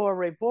Whistleblower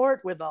Report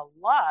with a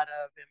lot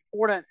of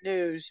important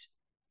news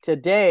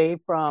today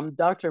from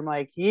Dr.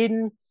 Mike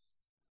Yeadon,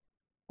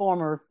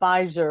 former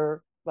Pfizer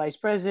Vice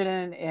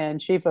President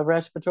and Chief of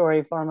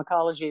Respiratory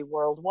Pharmacology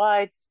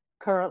worldwide,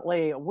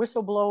 currently a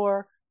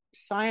whistleblower,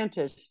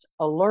 scientist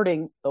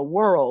alerting the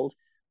world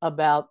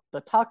about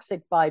the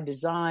toxic by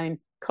design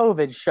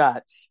COVID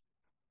shots.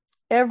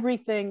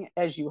 Everything,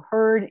 as you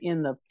heard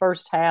in the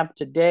first half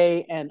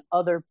today and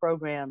other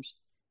programs,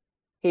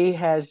 he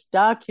has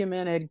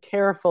documented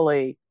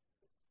carefully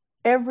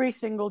every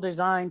single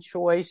design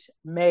choice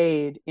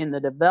made in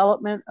the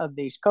development of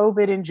these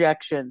COVID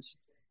injections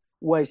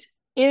was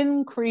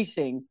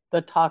increasing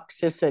the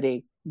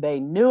toxicity. They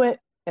knew it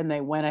and they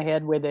went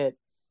ahead with it.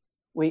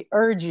 We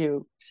urge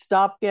you,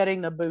 stop getting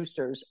the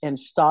boosters and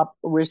stop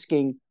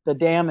risking the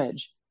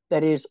damage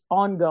that is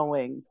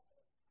ongoing.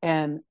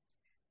 And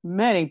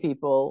many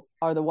people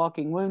are the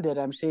walking wounded.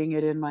 I'm seeing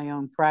it in my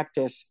own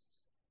practice.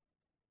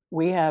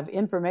 We have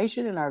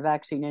information in our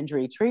vaccine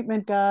injury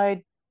treatment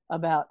guide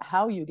about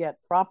how you get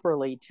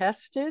properly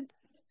tested.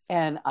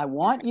 And I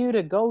want you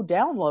to go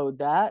download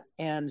that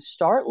and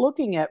start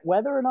looking at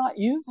whether or not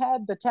you've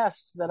had the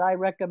tests that I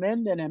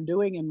recommend and am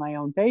doing in my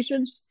own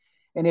patients.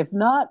 And if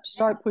not,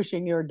 start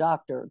pushing your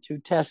doctor to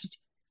test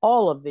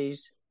all of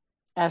these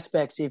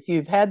aspects if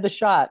you've had the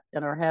shot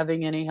and are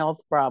having any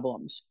health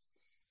problems.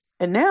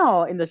 And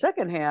now in the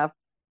second half,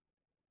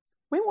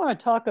 we want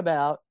to talk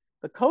about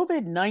the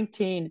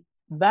COVID-19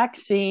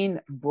 vaccine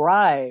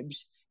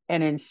bribes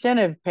and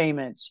incentive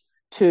payments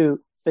to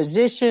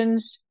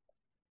physicians,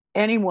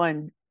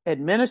 anyone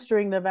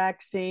administering the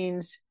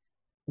vaccines,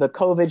 the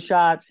COVID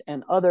shots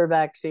and other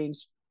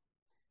vaccines,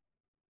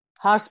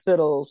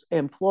 hospitals,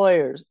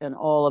 employers, and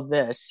all of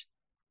this.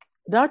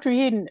 Dr.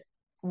 Yeadon,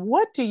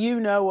 what do you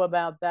know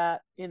about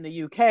that in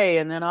the UK?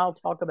 And then I'll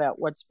talk about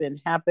what's been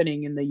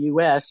happening in the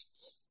US.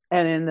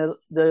 And in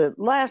the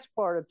last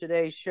part of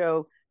today's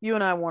show, you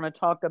and I want to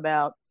talk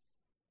about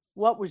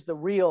what was the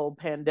real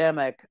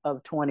pandemic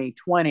of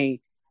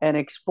 2020 and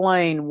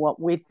explain what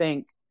we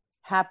think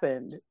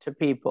happened to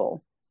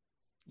people.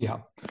 Yeah.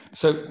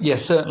 So,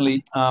 yes,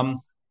 certainly. So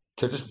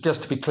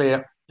just to be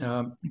clear,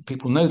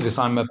 people know this.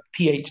 I'm a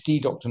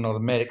PhD doctor, not a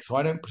medic, so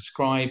I don't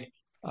prescribe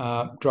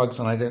drugs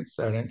and I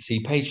don't see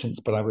patients.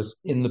 But I was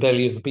in the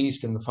belly of the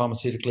beast in the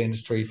pharmaceutical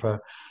industry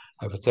for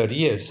over 30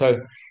 years.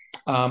 So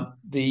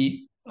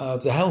the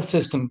health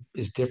system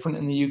is different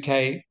in the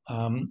UK.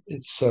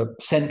 It's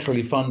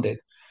centrally funded.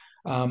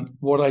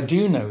 What I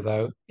do know,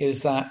 though,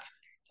 is that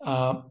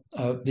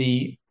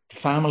the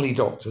family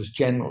doctors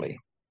generally,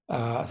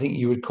 I think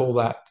you would call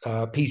that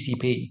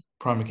PCP,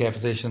 primary care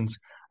physicians,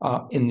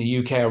 in the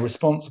UK are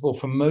responsible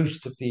for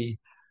most of the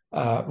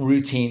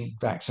routine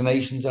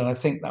vaccinations, and I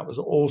think that was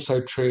also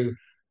true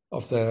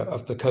of the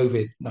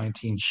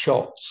COVID-19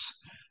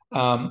 shots.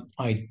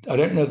 I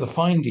don't know the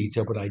fine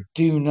detail, but I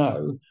do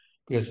know,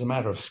 because it's a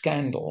matter of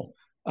scandal,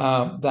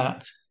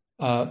 that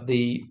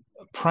the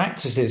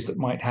practices that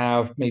might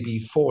have maybe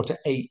 4 to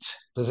 8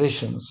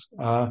 physicians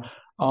are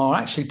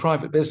actually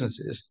private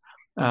businesses,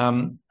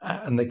 and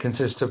they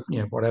consist of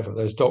whatever,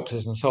 those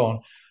doctors and so on.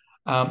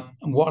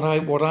 What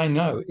I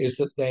know is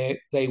that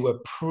they were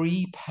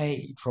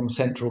prepaid from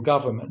central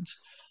government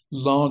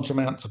large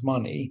amounts of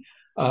money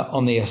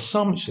on the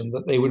assumption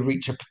that they would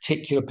reach a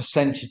particular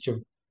percentage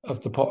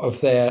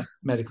of their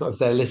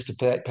list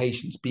of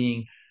patients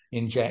being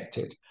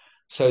injected.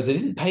 So they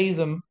didn't pay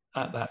them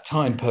at that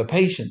time per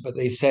patient, but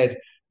they said,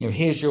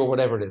 here's your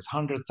whatever it is,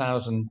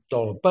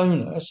 $100,000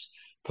 bonus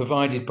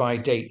provided by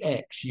date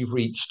X. You've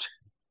reached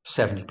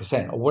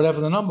 70% or whatever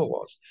the number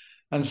was.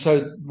 And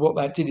so what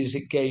that did is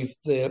it gave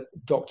the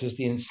doctors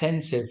the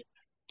incentive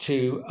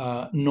to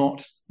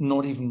not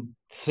even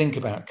think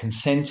about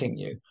consenting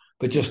you,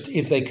 but just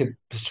if they could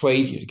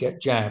persuade you to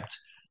get jabbed,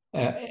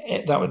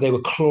 they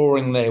were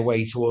clawing their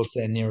way towards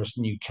their next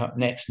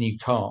new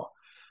car.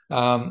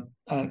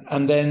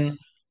 And then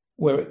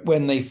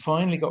when they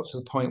finally got to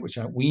the point, which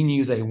we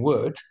knew they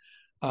would,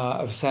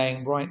 of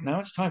saying, right, now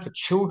it's time for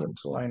children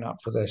to line up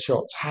for their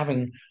shots,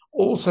 having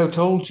also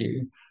told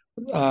you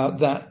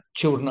that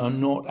children are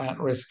not at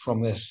risk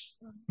from this,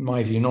 in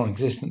my view,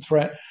 non-existent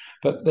threat.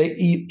 But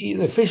the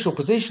official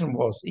position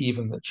was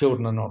even that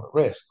children are not at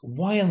risk.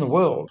 Why in the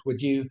world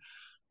would you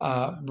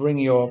bring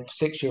your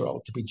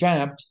 6-year-old to be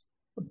jabbed?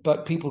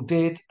 But people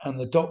did, and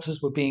the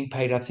doctors were being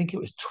paid, I think it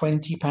was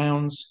 £20,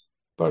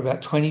 probably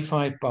about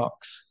 $25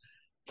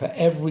 for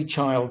every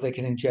child they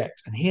can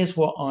inject. And here's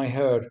what I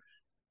heard.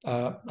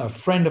 A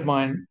friend of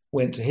mine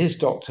went to his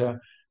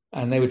doctor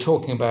and they were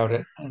talking about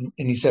it. And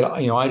he said,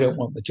 I don't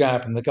want the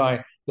jab. And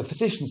the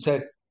physician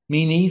said,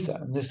 me neither.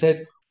 And they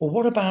said, well,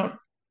 what about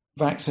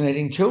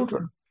vaccinating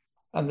children?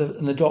 And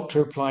the doctor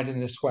replied in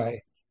this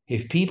way: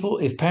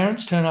 if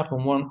parents turn up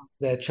and want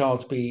their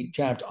child to be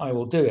jabbed, I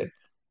will do it.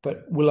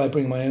 But will I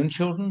bring my own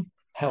children?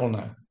 Hell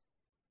no.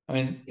 I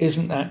mean,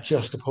 isn't that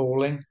just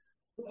appalling?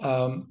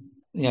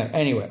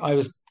 Anyway,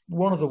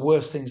 one of the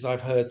worst things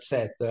I've heard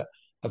said, that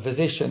a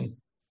physician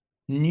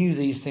knew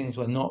these things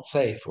were not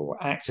safe or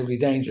were actively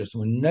dangerous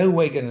and were no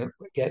way going to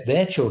get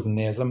their children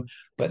near them,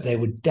 but they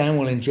would damn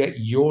well inject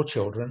your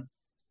children.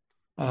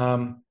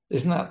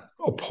 Isn't that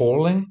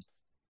appalling?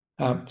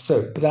 But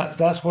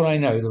that's what I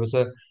know. There was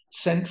a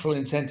central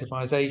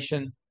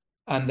incentivization,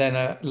 and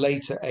then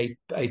later a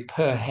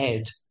per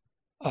head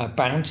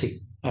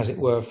bounty, as it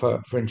were,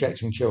 for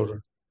injecting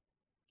children.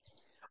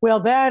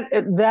 Well,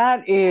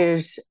 that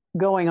is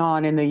going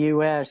on in the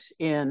U.S.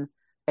 in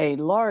a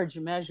large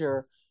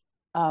measure.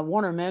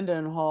 Warner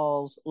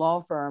Mendenhall's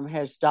law firm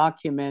has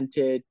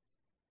documented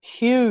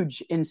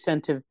huge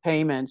incentive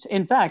payments.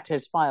 In fact,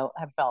 have filed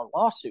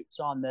lawsuits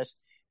on this.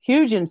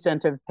 Huge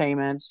incentive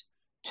payments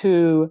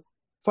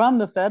from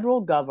the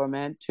federal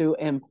government to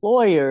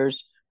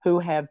employers who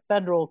have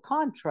federal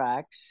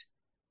contracts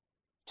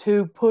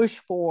to push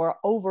for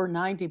over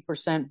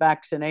 90%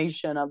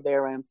 vaccination of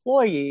their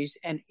employees.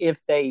 And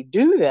if they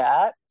do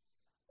that,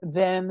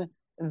 then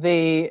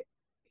the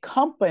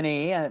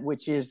company,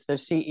 which is the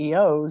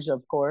CEOs,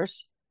 of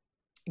course,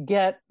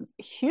 get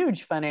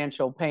huge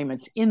financial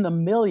payments in the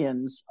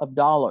millions of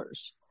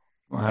dollars.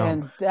 Wow.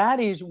 And that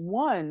is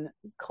one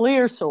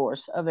clear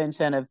source of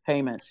incentive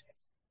payments.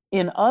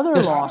 In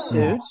other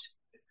lawsuits,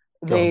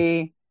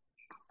 the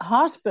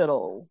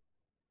hospitals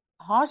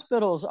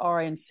are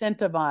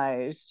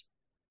incentivized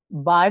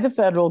by the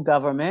federal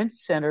government,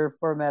 Center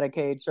for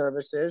Medicaid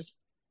Services,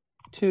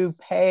 to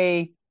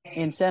pay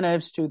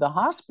incentives to the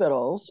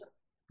hospitals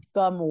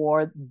the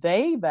more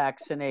they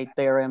vaccinate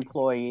their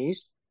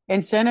employees.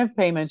 Incentive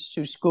payments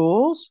to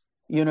schools,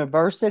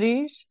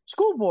 universities,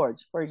 school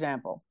boards, for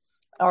example,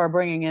 are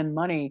bringing in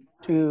money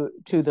to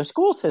the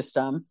school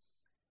system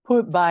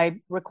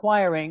by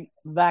requiring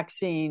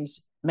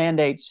vaccines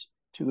mandates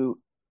to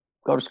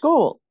go to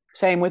school.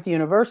 Same with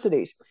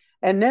universities.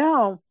 And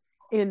now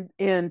in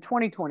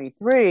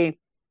 2023,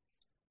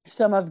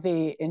 some of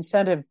the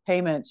incentive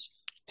payments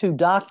to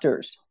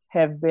doctors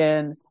have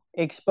been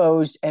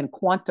exposed and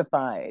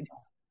quantified.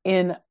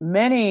 In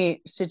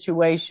many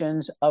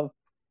situations of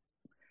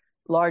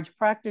large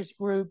practice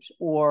groups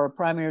or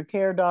primary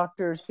care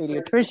doctors,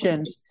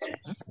 pediatricians,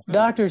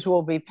 doctors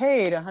will be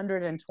paid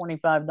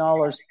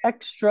 $125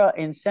 extra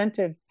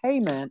incentive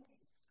payment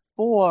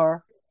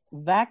for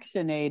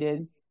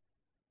vaccinated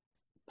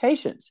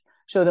patients.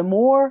 So the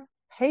more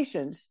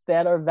patients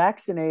that are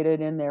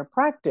vaccinated in their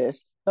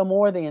practice, the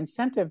more the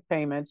incentive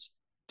payments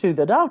to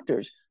the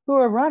doctors, who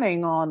are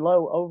running on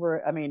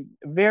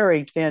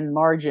very thin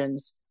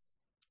margins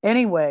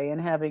anyway,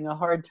 and having a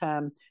hard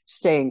time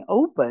staying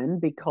open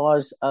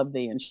because of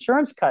the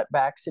insurance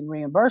cutbacks and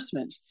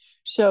reimbursements.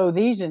 So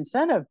these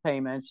incentive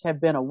payments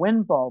have been a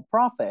windfall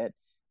profit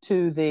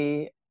to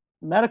the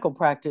medical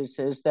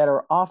practices that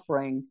are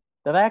offering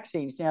the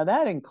vaccines. Now,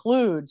 that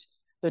includes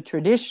the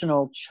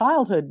traditional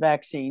childhood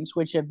vaccines,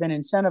 which have been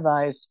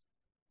incentivized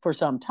for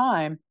some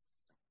time,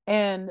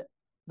 and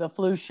the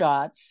flu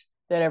shots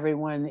that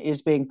everyone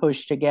is being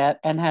pushed to get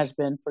and has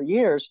been for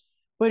years.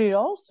 But it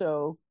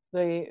also,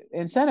 the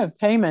incentive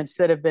payments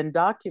that have been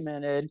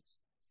documented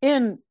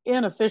in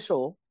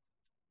official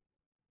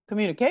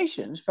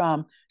communications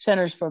from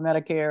Centers for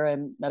Medicare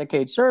and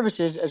Medicaid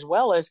Services, as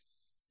well as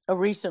a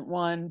recent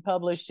one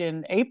published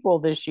in April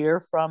this year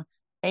from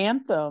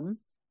Anthem,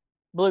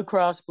 Blue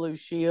Cross Blue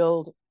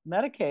Shield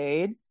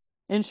Medicaid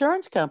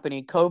insurance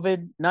company,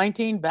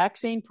 COVID-19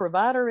 vaccine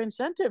provider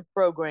incentive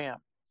program.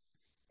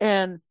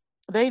 And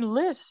they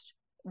list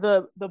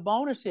the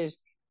bonuses.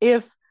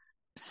 If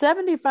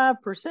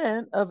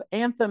 75% of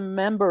Anthem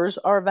members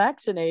are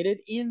vaccinated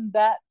in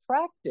that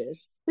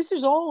practice, this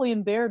is all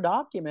in their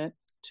document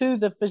to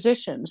the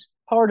physicians,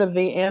 part of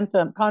the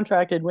Anthem,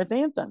 contracted with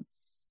Anthem,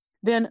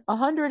 then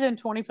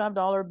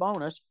 $125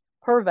 bonus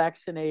per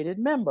vaccinated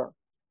member.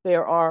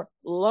 There are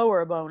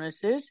lower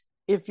bonuses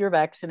if your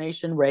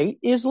vaccination rate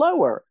is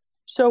lower.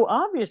 So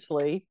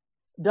obviously,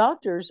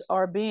 doctors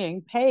are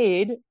being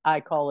paid,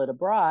 I call it a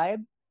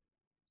bribe,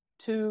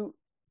 to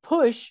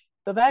push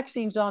the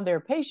vaccines on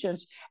their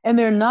patients, and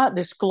they're not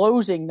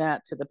disclosing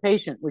that to the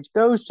patient, which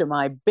goes to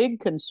my big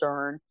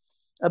concern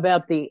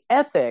about the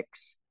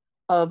ethics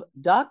of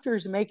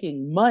doctors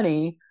making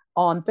money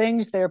on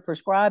things they're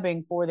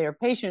prescribing for their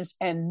patients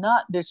and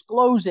not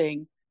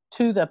disclosing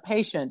to the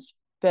patients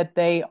that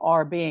they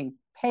are being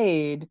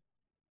paid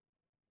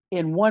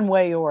in one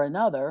way or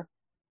another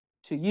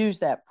to use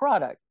that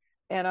product.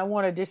 And I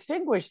want to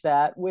distinguish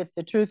that with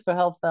the Truth for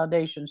Health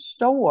Foundation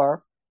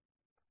store.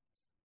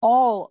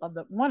 All of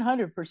the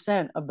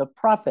 100% of the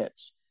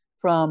profits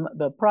from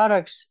the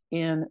products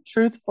in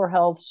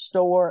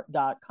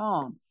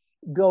truthforhealthstore.com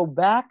go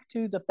back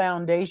to the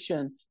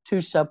foundation to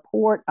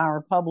support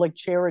our public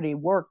charity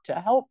work to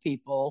help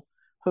people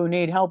who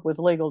need help with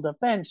legal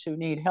defense, who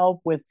need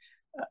help with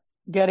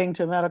getting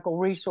to medical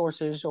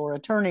resources or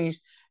attorneys,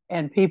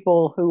 and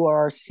people who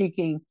are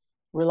seeking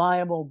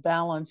reliable,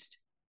 balanced,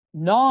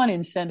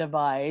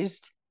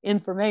 non-incentivized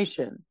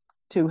information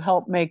to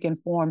help make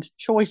informed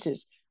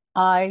choices.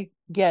 I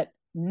get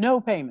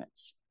no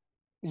payments,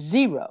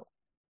 zero,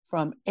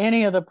 from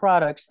any of the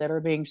products that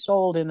are being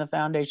sold in the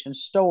foundation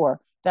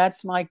store.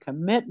 That's my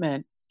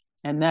commitment,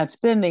 and that's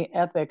been the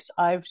ethics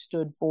I've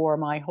stood for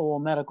my whole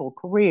medical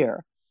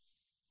career.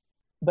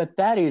 But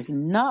that is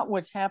not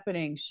what's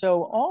happening.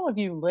 So all of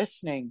you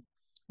listening,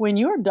 when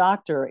your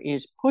doctor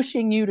is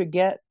pushing you to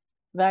get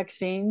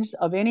vaccines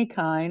of any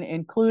kind,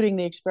 including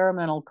the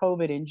experimental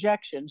COVID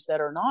injections that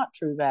are not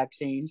true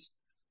vaccines,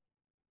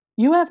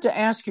 you have to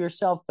ask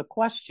yourself the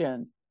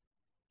question,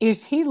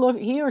 is he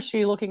or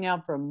she looking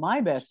out for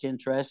my best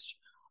interest,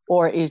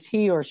 or is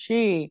he or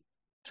she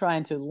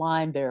trying to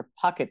line their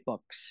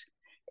pocketbooks?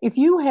 If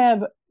you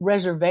have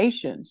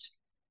reservations,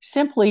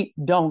 simply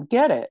don't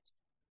get it.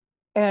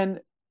 And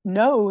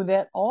know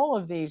that all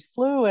of these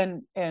flu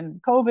and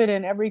COVID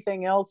and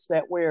everything else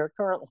that we're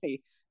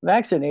currently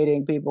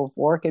vaccinating people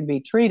for can be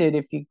treated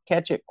if you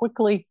catch it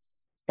quickly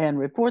and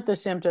report the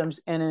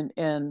symptoms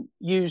and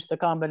use the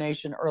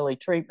combination early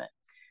treatment.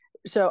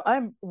 So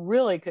I'm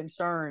really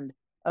concerned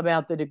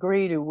about the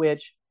degree to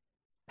which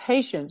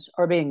patients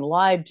are being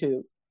lied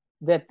to,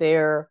 that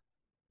their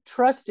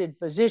trusted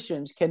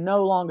physicians can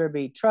no longer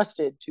be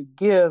trusted to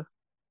give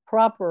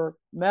proper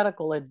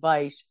medical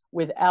advice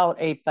without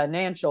a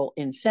financial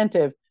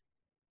incentive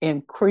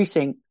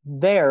increasing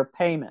their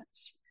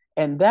payments.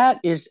 And that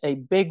is a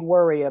big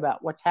worry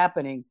about what's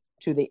happening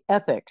to the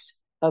ethics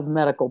of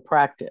medical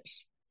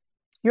practice.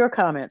 Your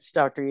comments,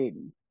 Dr.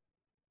 Eden.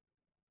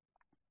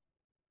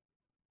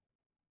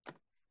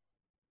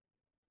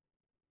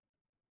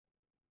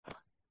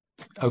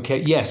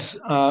 Okay, yes.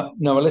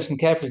 No, I listened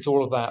carefully to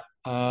all of that,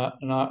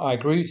 and I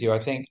agree with you.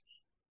 I think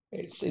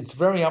it's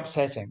very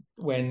upsetting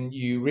when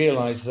you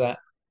realize that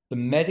the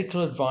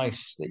medical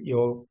advice that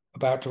you're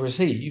about to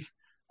receive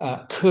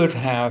could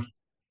have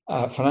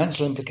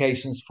financial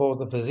implications for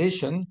the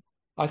physician.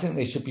 I think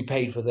they should be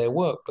paid for their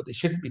work, but they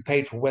shouldn't be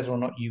paid for whether or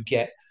not you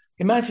get.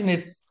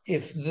 Imagine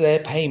if their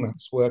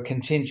payments were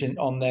contingent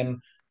on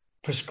them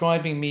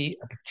prescribing me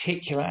a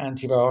particular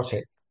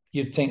antibiotic.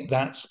 You'd think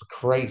that's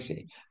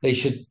crazy. They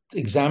should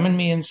examine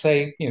me and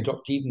say, Dr.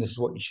 Eden, this is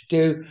what you should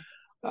do.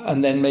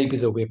 And then maybe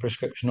there'll be a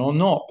prescription or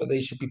not, but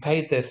they should be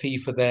paid their fee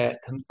for their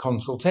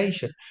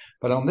consultation.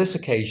 But on this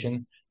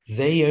occasion,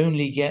 they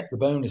only get the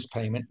bonus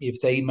payment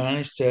if they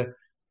manage to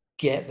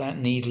get that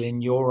needle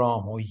in your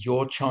arm or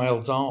your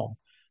child's arm.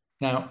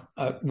 Now,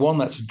 one,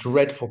 that's a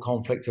dreadful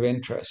conflict of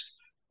interest.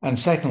 And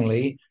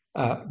secondly,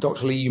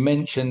 Dr. Lee, you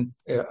mentioned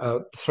a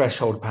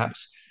threshold,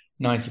 perhaps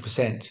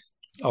 90%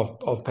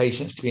 of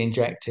patients to be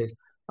injected.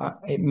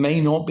 It may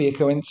not be a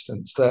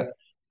coincidence that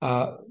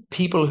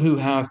people who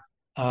have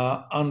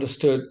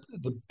understood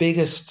the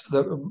biggest,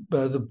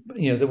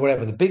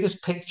 the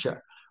biggest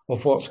picture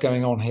of what's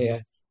going on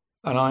here,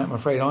 and I'm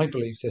afraid I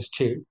believe this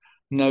too,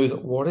 know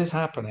that what is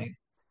happening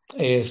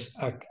is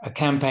a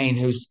campaign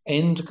whose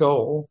end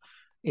goal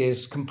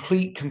is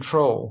complete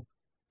control,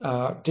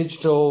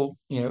 digital,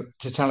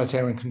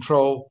 totalitarian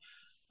control,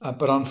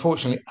 but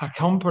unfortunately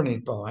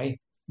accompanied by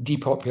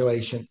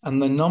depopulation.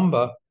 And the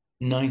number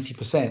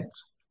 90%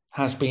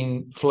 has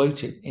been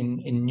floated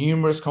in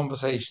numerous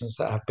conversations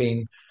that have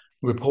been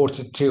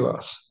reported to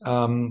us.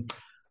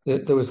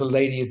 There was a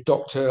lady,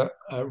 Dr.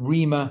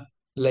 Rima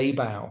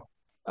Leibau,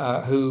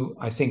 who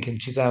I think in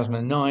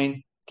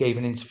 2009 gave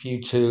an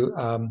interview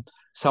to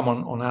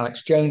someone on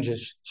Alex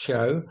Jones's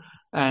show,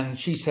 and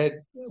she said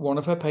one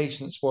of her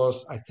patients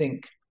was, I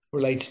think,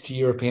 related to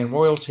European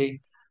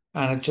royalty,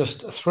 and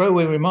just a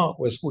throwaway remark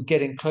was, "We're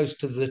getting close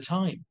to the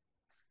time."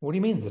 What do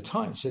you mean the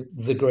time? She said,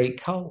 "The great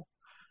cull."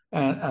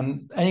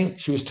 And anyway,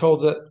 she was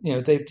told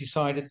that they've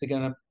decided they're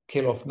going to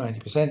kill off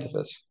 90% of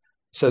us.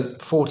 So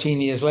 14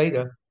 years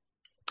later,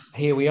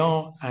 here we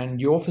are, and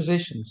your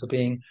physicians are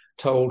being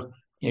told,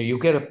 you'll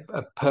get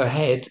a per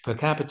head per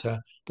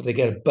capita, but they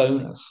get a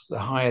bonus the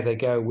higher they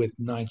go, with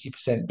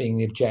 90% being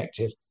the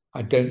objective.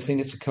 I don't think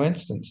it's a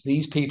coincidence.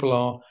 These people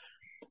are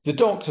the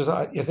doctors.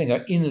 I think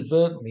are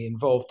inadvertently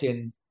involved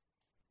in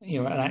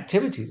an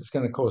activity that's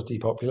going to cause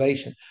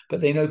depopulation,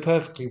 but they know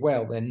perfectly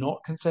well they're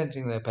not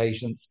consenting their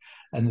patients,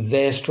 and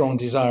their strong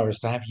desire is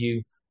to have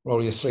you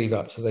roll your sleeve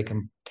up so they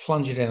can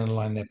plunge it in and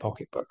line their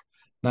pocketbook.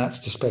 That's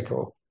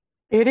despicable.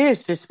 It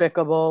is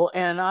despicable,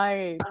 and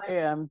I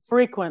am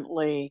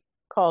frequently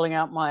calling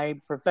out my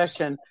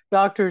profession,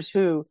 doctors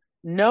who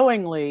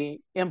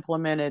knowingly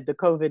implemented the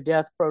COVID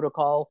death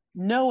protocol,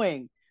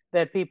 knowing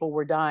that people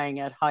were dying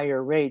at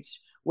higher rates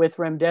with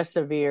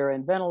remdesivir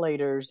and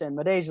ventilators and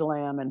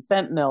midazolam and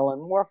fentanyl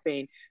and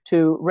morphine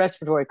to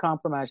respiratory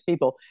compromised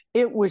people.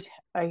 It was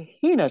a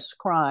heinous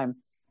crime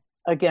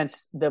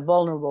against the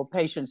vulnerable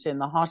patients in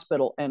the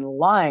hospital, and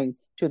lying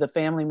to the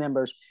family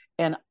members.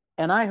 And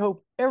I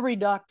hope every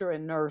doctor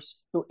and nurse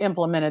who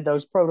implemented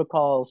those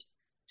protocols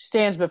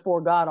stands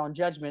before God on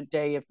Judgment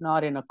Day, if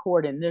not in a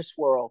court in this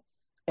world,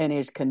 and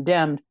is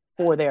condemned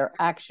for their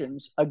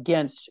actions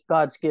against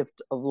God's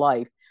gift of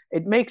life.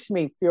 It makes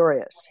me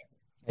furious.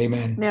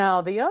 Amen.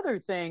 Now, the other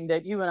thing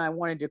that you and I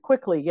wanted to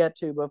quickly get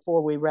to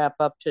before we wrap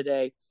up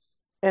today,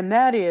 and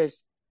that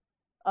is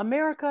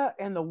America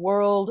and the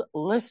world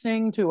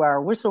listening to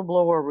our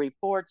whistleblower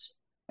reports,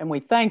 and we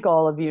thank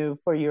all of you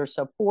for your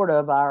support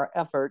of our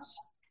efforts.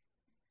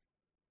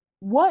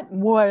 What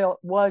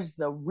was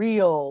the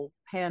real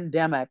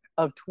pandemic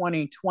of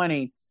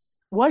 2020?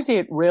 Was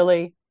it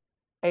really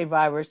a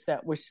virus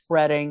that was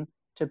spreading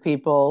to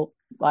people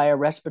via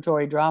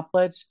respiratory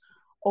droplets?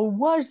 Or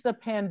was the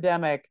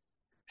pandemic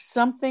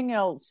something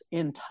else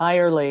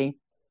entirely?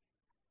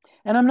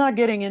 And I'm not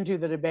getting into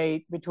the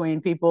debate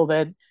between people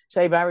that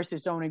say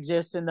viruses don't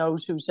exist and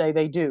those who say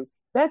they do.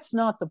 That's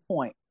not the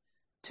point.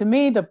 To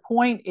me, the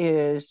point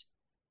is,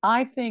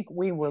 I think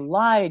we were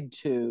lied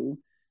to,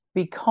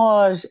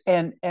 because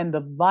and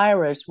the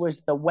virus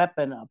was the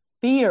weapon of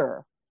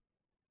fear.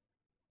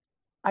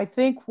 I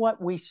think what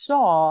we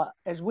saw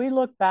as we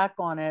look back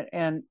on it,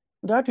 and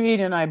Dr.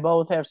 Eden and I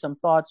both have some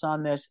thoughts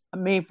on this,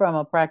 me from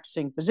a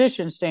practicing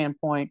physician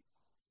standpoint,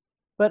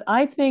 but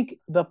I think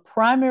the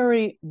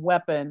primary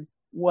weapon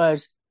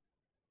was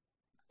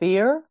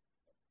fear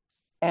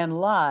and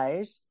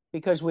lies,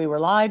 because we were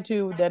lied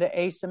to that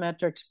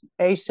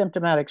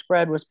asymptomatic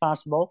spread was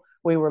possible.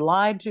 We were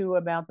lied to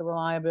about the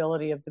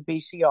reliability of the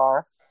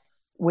PCR.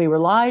 We were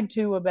lied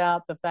to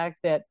about the fact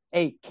that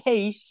a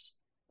case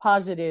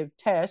positive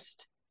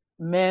test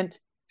meant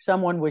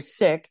someone was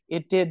sick.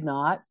 It did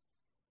not.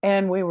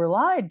 And we were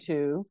lied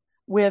to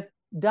with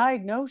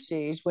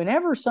diagnoses.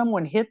 Whenever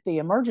someone hit the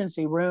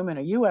emergency room in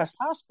a U.S.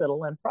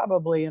 hospital, and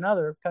probably in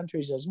other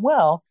countries as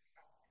well,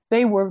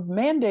 they were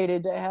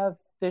mandated to have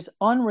this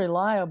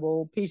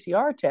unreliable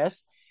PCR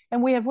test.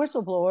 And we have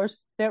whistleblowers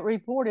that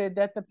reported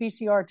that the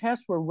PCR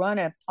tests were run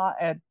at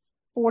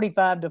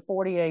 45 to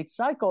 48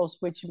 cycles,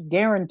 which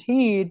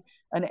guaranteed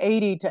an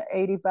 80 to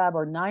 85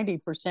 or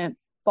 90%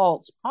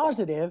 false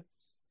positive.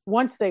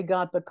 Once they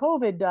got the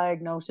COVID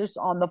diagnosis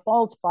on the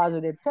false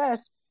positive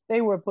test, they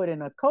were put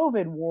in a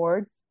COVID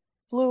ward.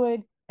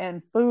 Fluid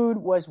and food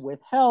was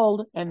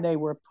withheld, and they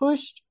were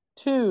pushed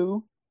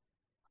to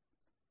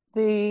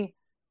the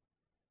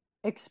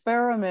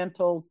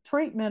experimental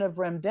treatment of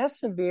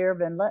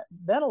remdesivir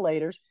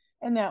ventilators,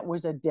 and that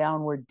was a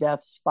downward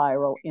death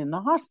spiral in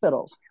the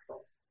hospitals.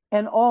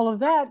 And all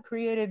of that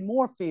created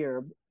more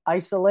fear,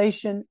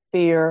 isolation,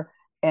 fear,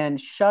 and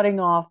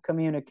shutting off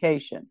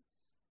communication.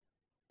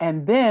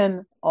 And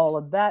then all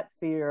of that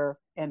fear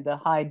and the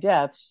high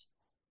deaths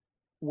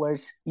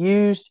was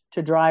used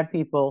to drive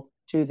people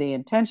to the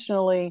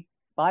intentionally,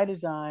 by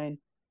design,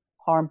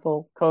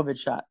 harmful COVID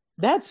shot.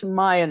 That's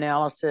my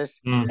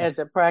analysis as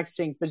a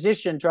practicing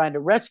physician trying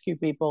to rescue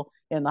people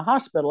in the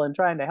hospital and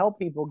trying to help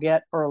people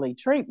get early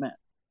treatment.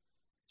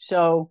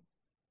 So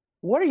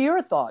what are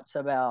your thoughts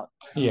about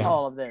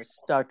all of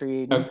this, Dr.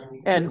 Eden?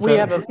 And we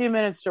have a few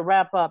minutes to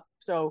wrap up,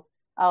 so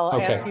I'll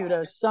ask you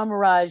to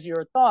summarize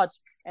your thoughts,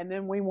 and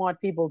then we want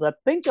people to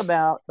think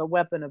about the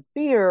weapon of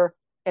fear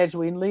as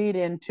we lead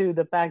into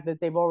the fact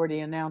that they've already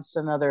announced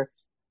another,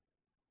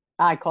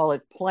 I call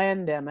it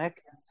plandemic,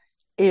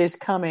 is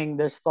coming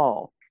this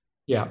fall.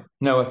 Yeah,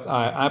 no,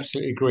 I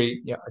absolutely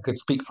agree. Yeah, I could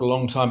speak for a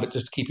long time, but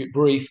just to keep it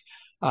brief,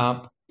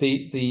 the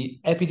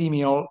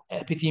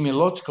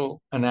epidemiological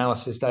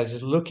analysis that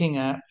is looking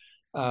at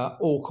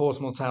all-cause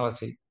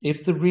mortality.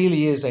 If there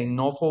really is a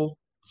novel,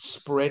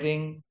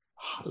 spreading,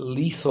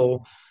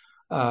 lethal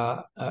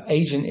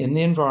agent in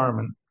the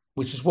environment,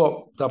 which is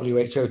what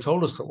WHO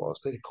told us there was.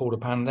 They called a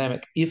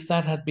pandemic. If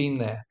that had been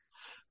there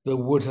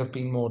would have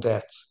been more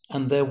deaths,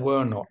 and there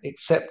were not,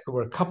 except there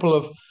were a couple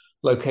of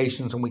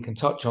locations, and we can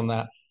touch on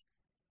that.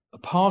 A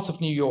part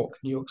of New York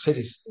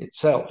City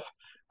itself,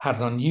 had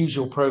an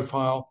unusual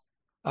profile,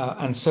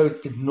 and so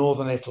did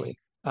northern Italy.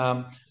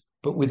 But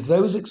with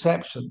those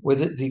exceptions,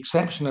 with the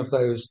exception of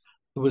those,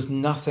 there was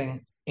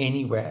nothing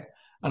anywhere.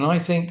 And I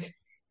think,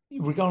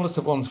 regardless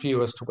of one's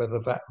view as to whether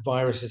that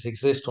viruses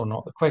exist or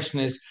not, the question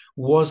is,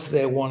 was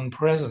there one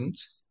present?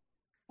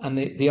 And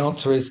the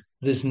answer is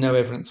there's no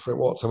evidence for it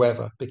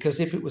whatsoever, because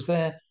if it was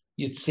there,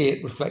 you'd see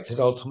it reflected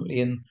ultimately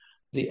in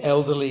the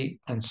elderly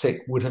and sick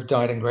would have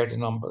died in greater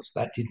numbers.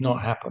 That did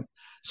not happen.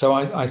 So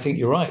I think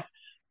you're right.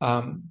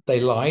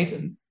 They lied,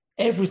 and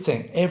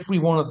every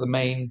one of the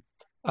main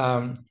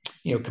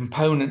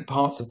component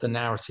parts of the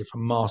narrative,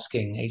 from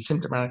masking,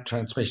 asymptomatic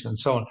transmission, and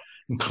so on,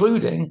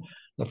 including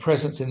the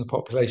presence in the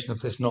population of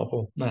this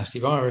novel,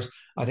 nasty virus,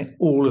 I think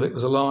all of it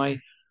was a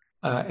lie.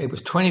 It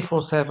was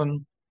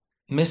 24/7.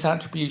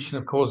 Misattribution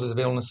of causes of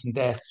illness and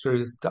death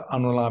through the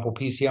unreliable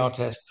PCR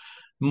test,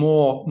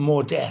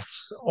 more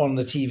deaths on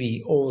the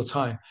TV all the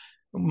time.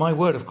 My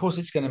word, of course,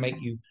 it's going to make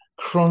you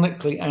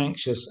chronically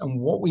anxious. And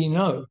what we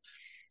know,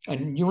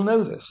 and you'll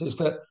know this, is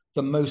that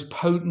the most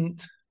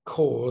potent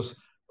cause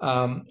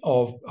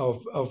of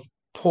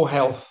poor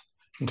health,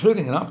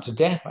 including and up to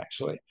death,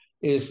 actually,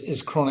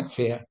 is chronic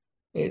fear.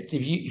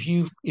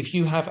 If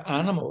you have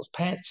animals,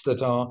 pets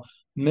that are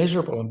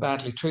miserable and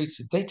badly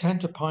treated, they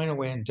tend to pine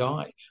away and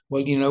die.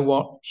 Well, you know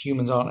what?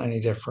 Humans aren't any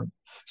different.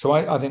 So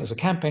I think it was a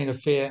campaign of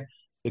fear.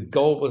 The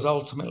goal was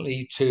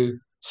ultimately to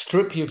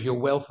strip you of your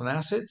wealth and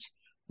assets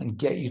and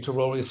get you to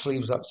roll your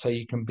sleeves up so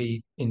you can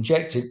be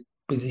injected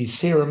with these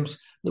serums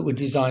that were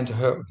designed to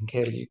hurt and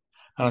kill you.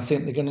 And I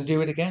think they're going to do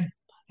it again.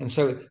 And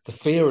so the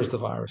fear is the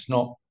virus,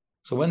 not.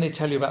 So when they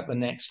tell you about the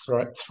next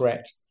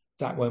threat,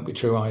 that won't be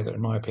true either,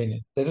 in my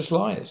opinion. They're just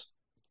liars.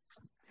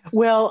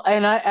 Well,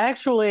 and I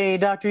actually,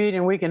 Dr.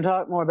 Eden, we can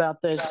talk more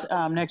about this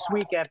next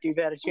week after you've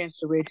had a chance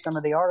to read some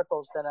of the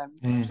articles that I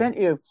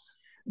sent you.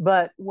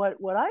 But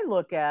what I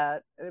look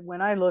at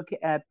when I look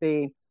at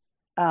the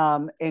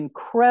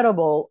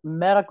incredible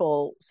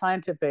medical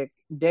scientific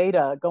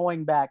data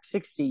going back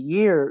 60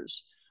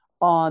 years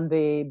on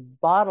the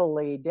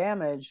bodily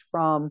damage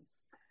from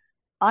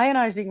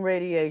ionizing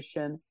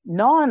radiation,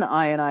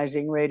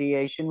 non-ionizing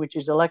radiation, which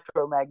is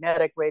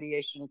electromagnetic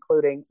radiation,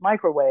 including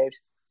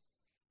microwaves,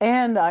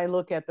 and I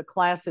look at the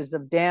classes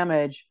of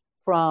damage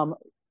from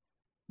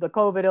the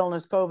COVID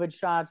illness, COVID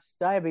shots,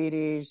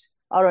 diabetes,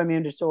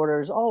 autoimmune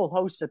disorders, a whole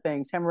host of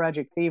things,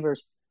 hemorrhagic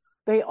fevers.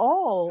 They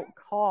all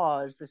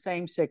cause the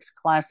same 6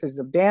 classes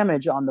of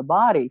damage on the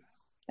body.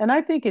 And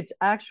I think it's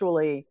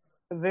actually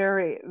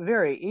very,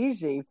 very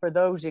easy for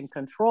those in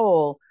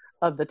control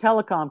of the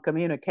telecom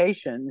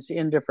communications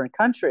in different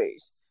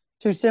countries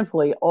to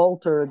simply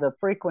alter the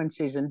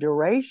frequencies and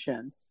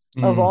duration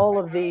of all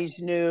of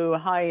these new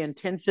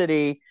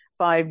high-intensity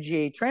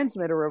 5G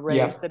transmitter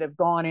arrays that have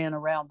gone in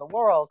around the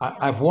world.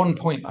 I have one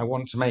point I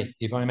want to make,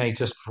 if I may,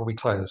 just before we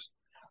close.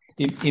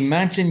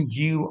 Imagine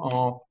you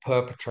are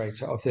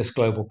perpetrator of this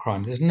global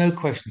crime. There's no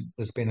question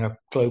there's been a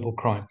global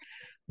crime.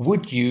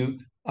 Would you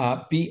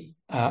be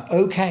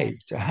okay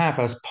to have,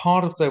 as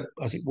part of the,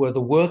 as it were,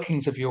 the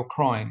workings of your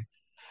crime,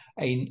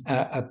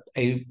 a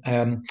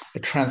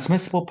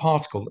transmissible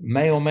particle that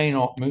may or may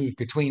not move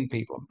between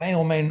people, may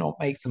or may not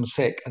make them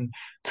sick, and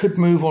could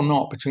move or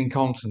not between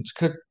continents,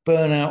 could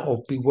burn out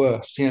or be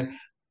worse?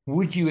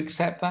 Would you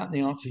accept that? And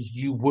the answer is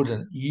you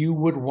wouldn't. You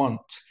would want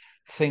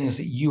things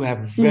that you have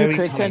very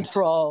tight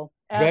control,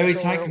 very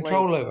tight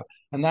control over,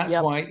 and that's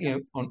why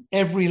on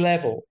every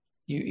level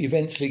you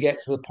eventually get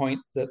to the point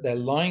that they're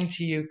lying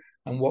to you,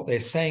 and what they're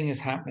saying is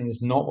happening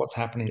is not what's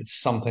happening;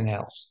 it's something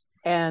else.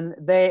 And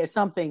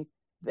something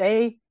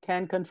they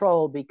can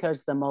control,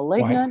 because the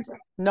malignant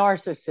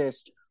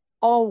narcissist,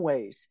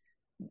 always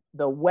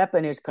the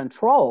weapon is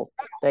control.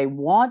 They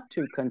want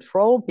to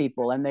control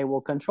people, and they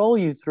will control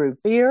you through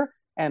fear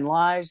and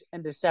lies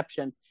and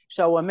deception.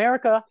 So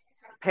America,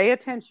 pay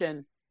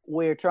attention.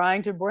 We're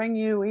trying to bring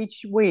you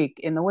each week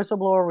in the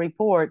Whistleblower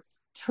Report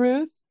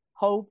truth,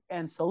 hope,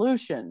 and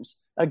solutions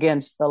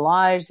against the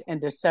lies and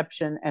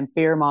deception and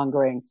fear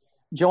mongering.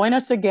 Join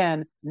us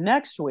again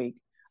next week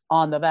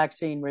on the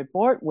Vaccine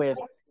Report with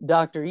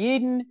Dr.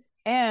 Yeadon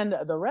and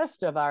the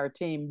rest of our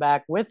team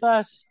back with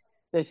us.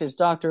 This is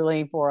Dr.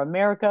 Lee for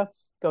America.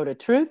 Go to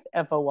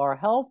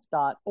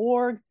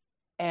truthforhealth.org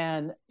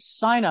and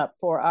sign up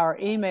for our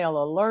email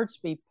alerts.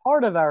 Be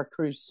part of our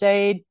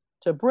crusade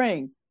to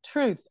bring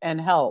truth and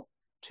help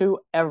to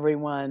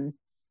everyone.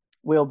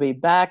 We'll be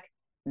back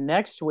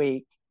next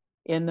week.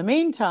 In the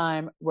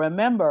meantime,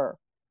 remember,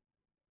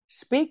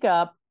 speak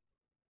up,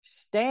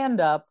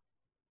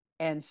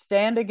 and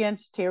stand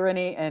against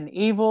tyranny and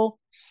evil.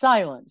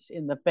 Silence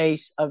in the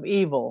face of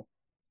evil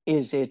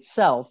is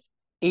itself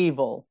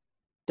evil.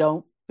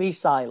 Don't be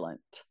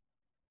silent.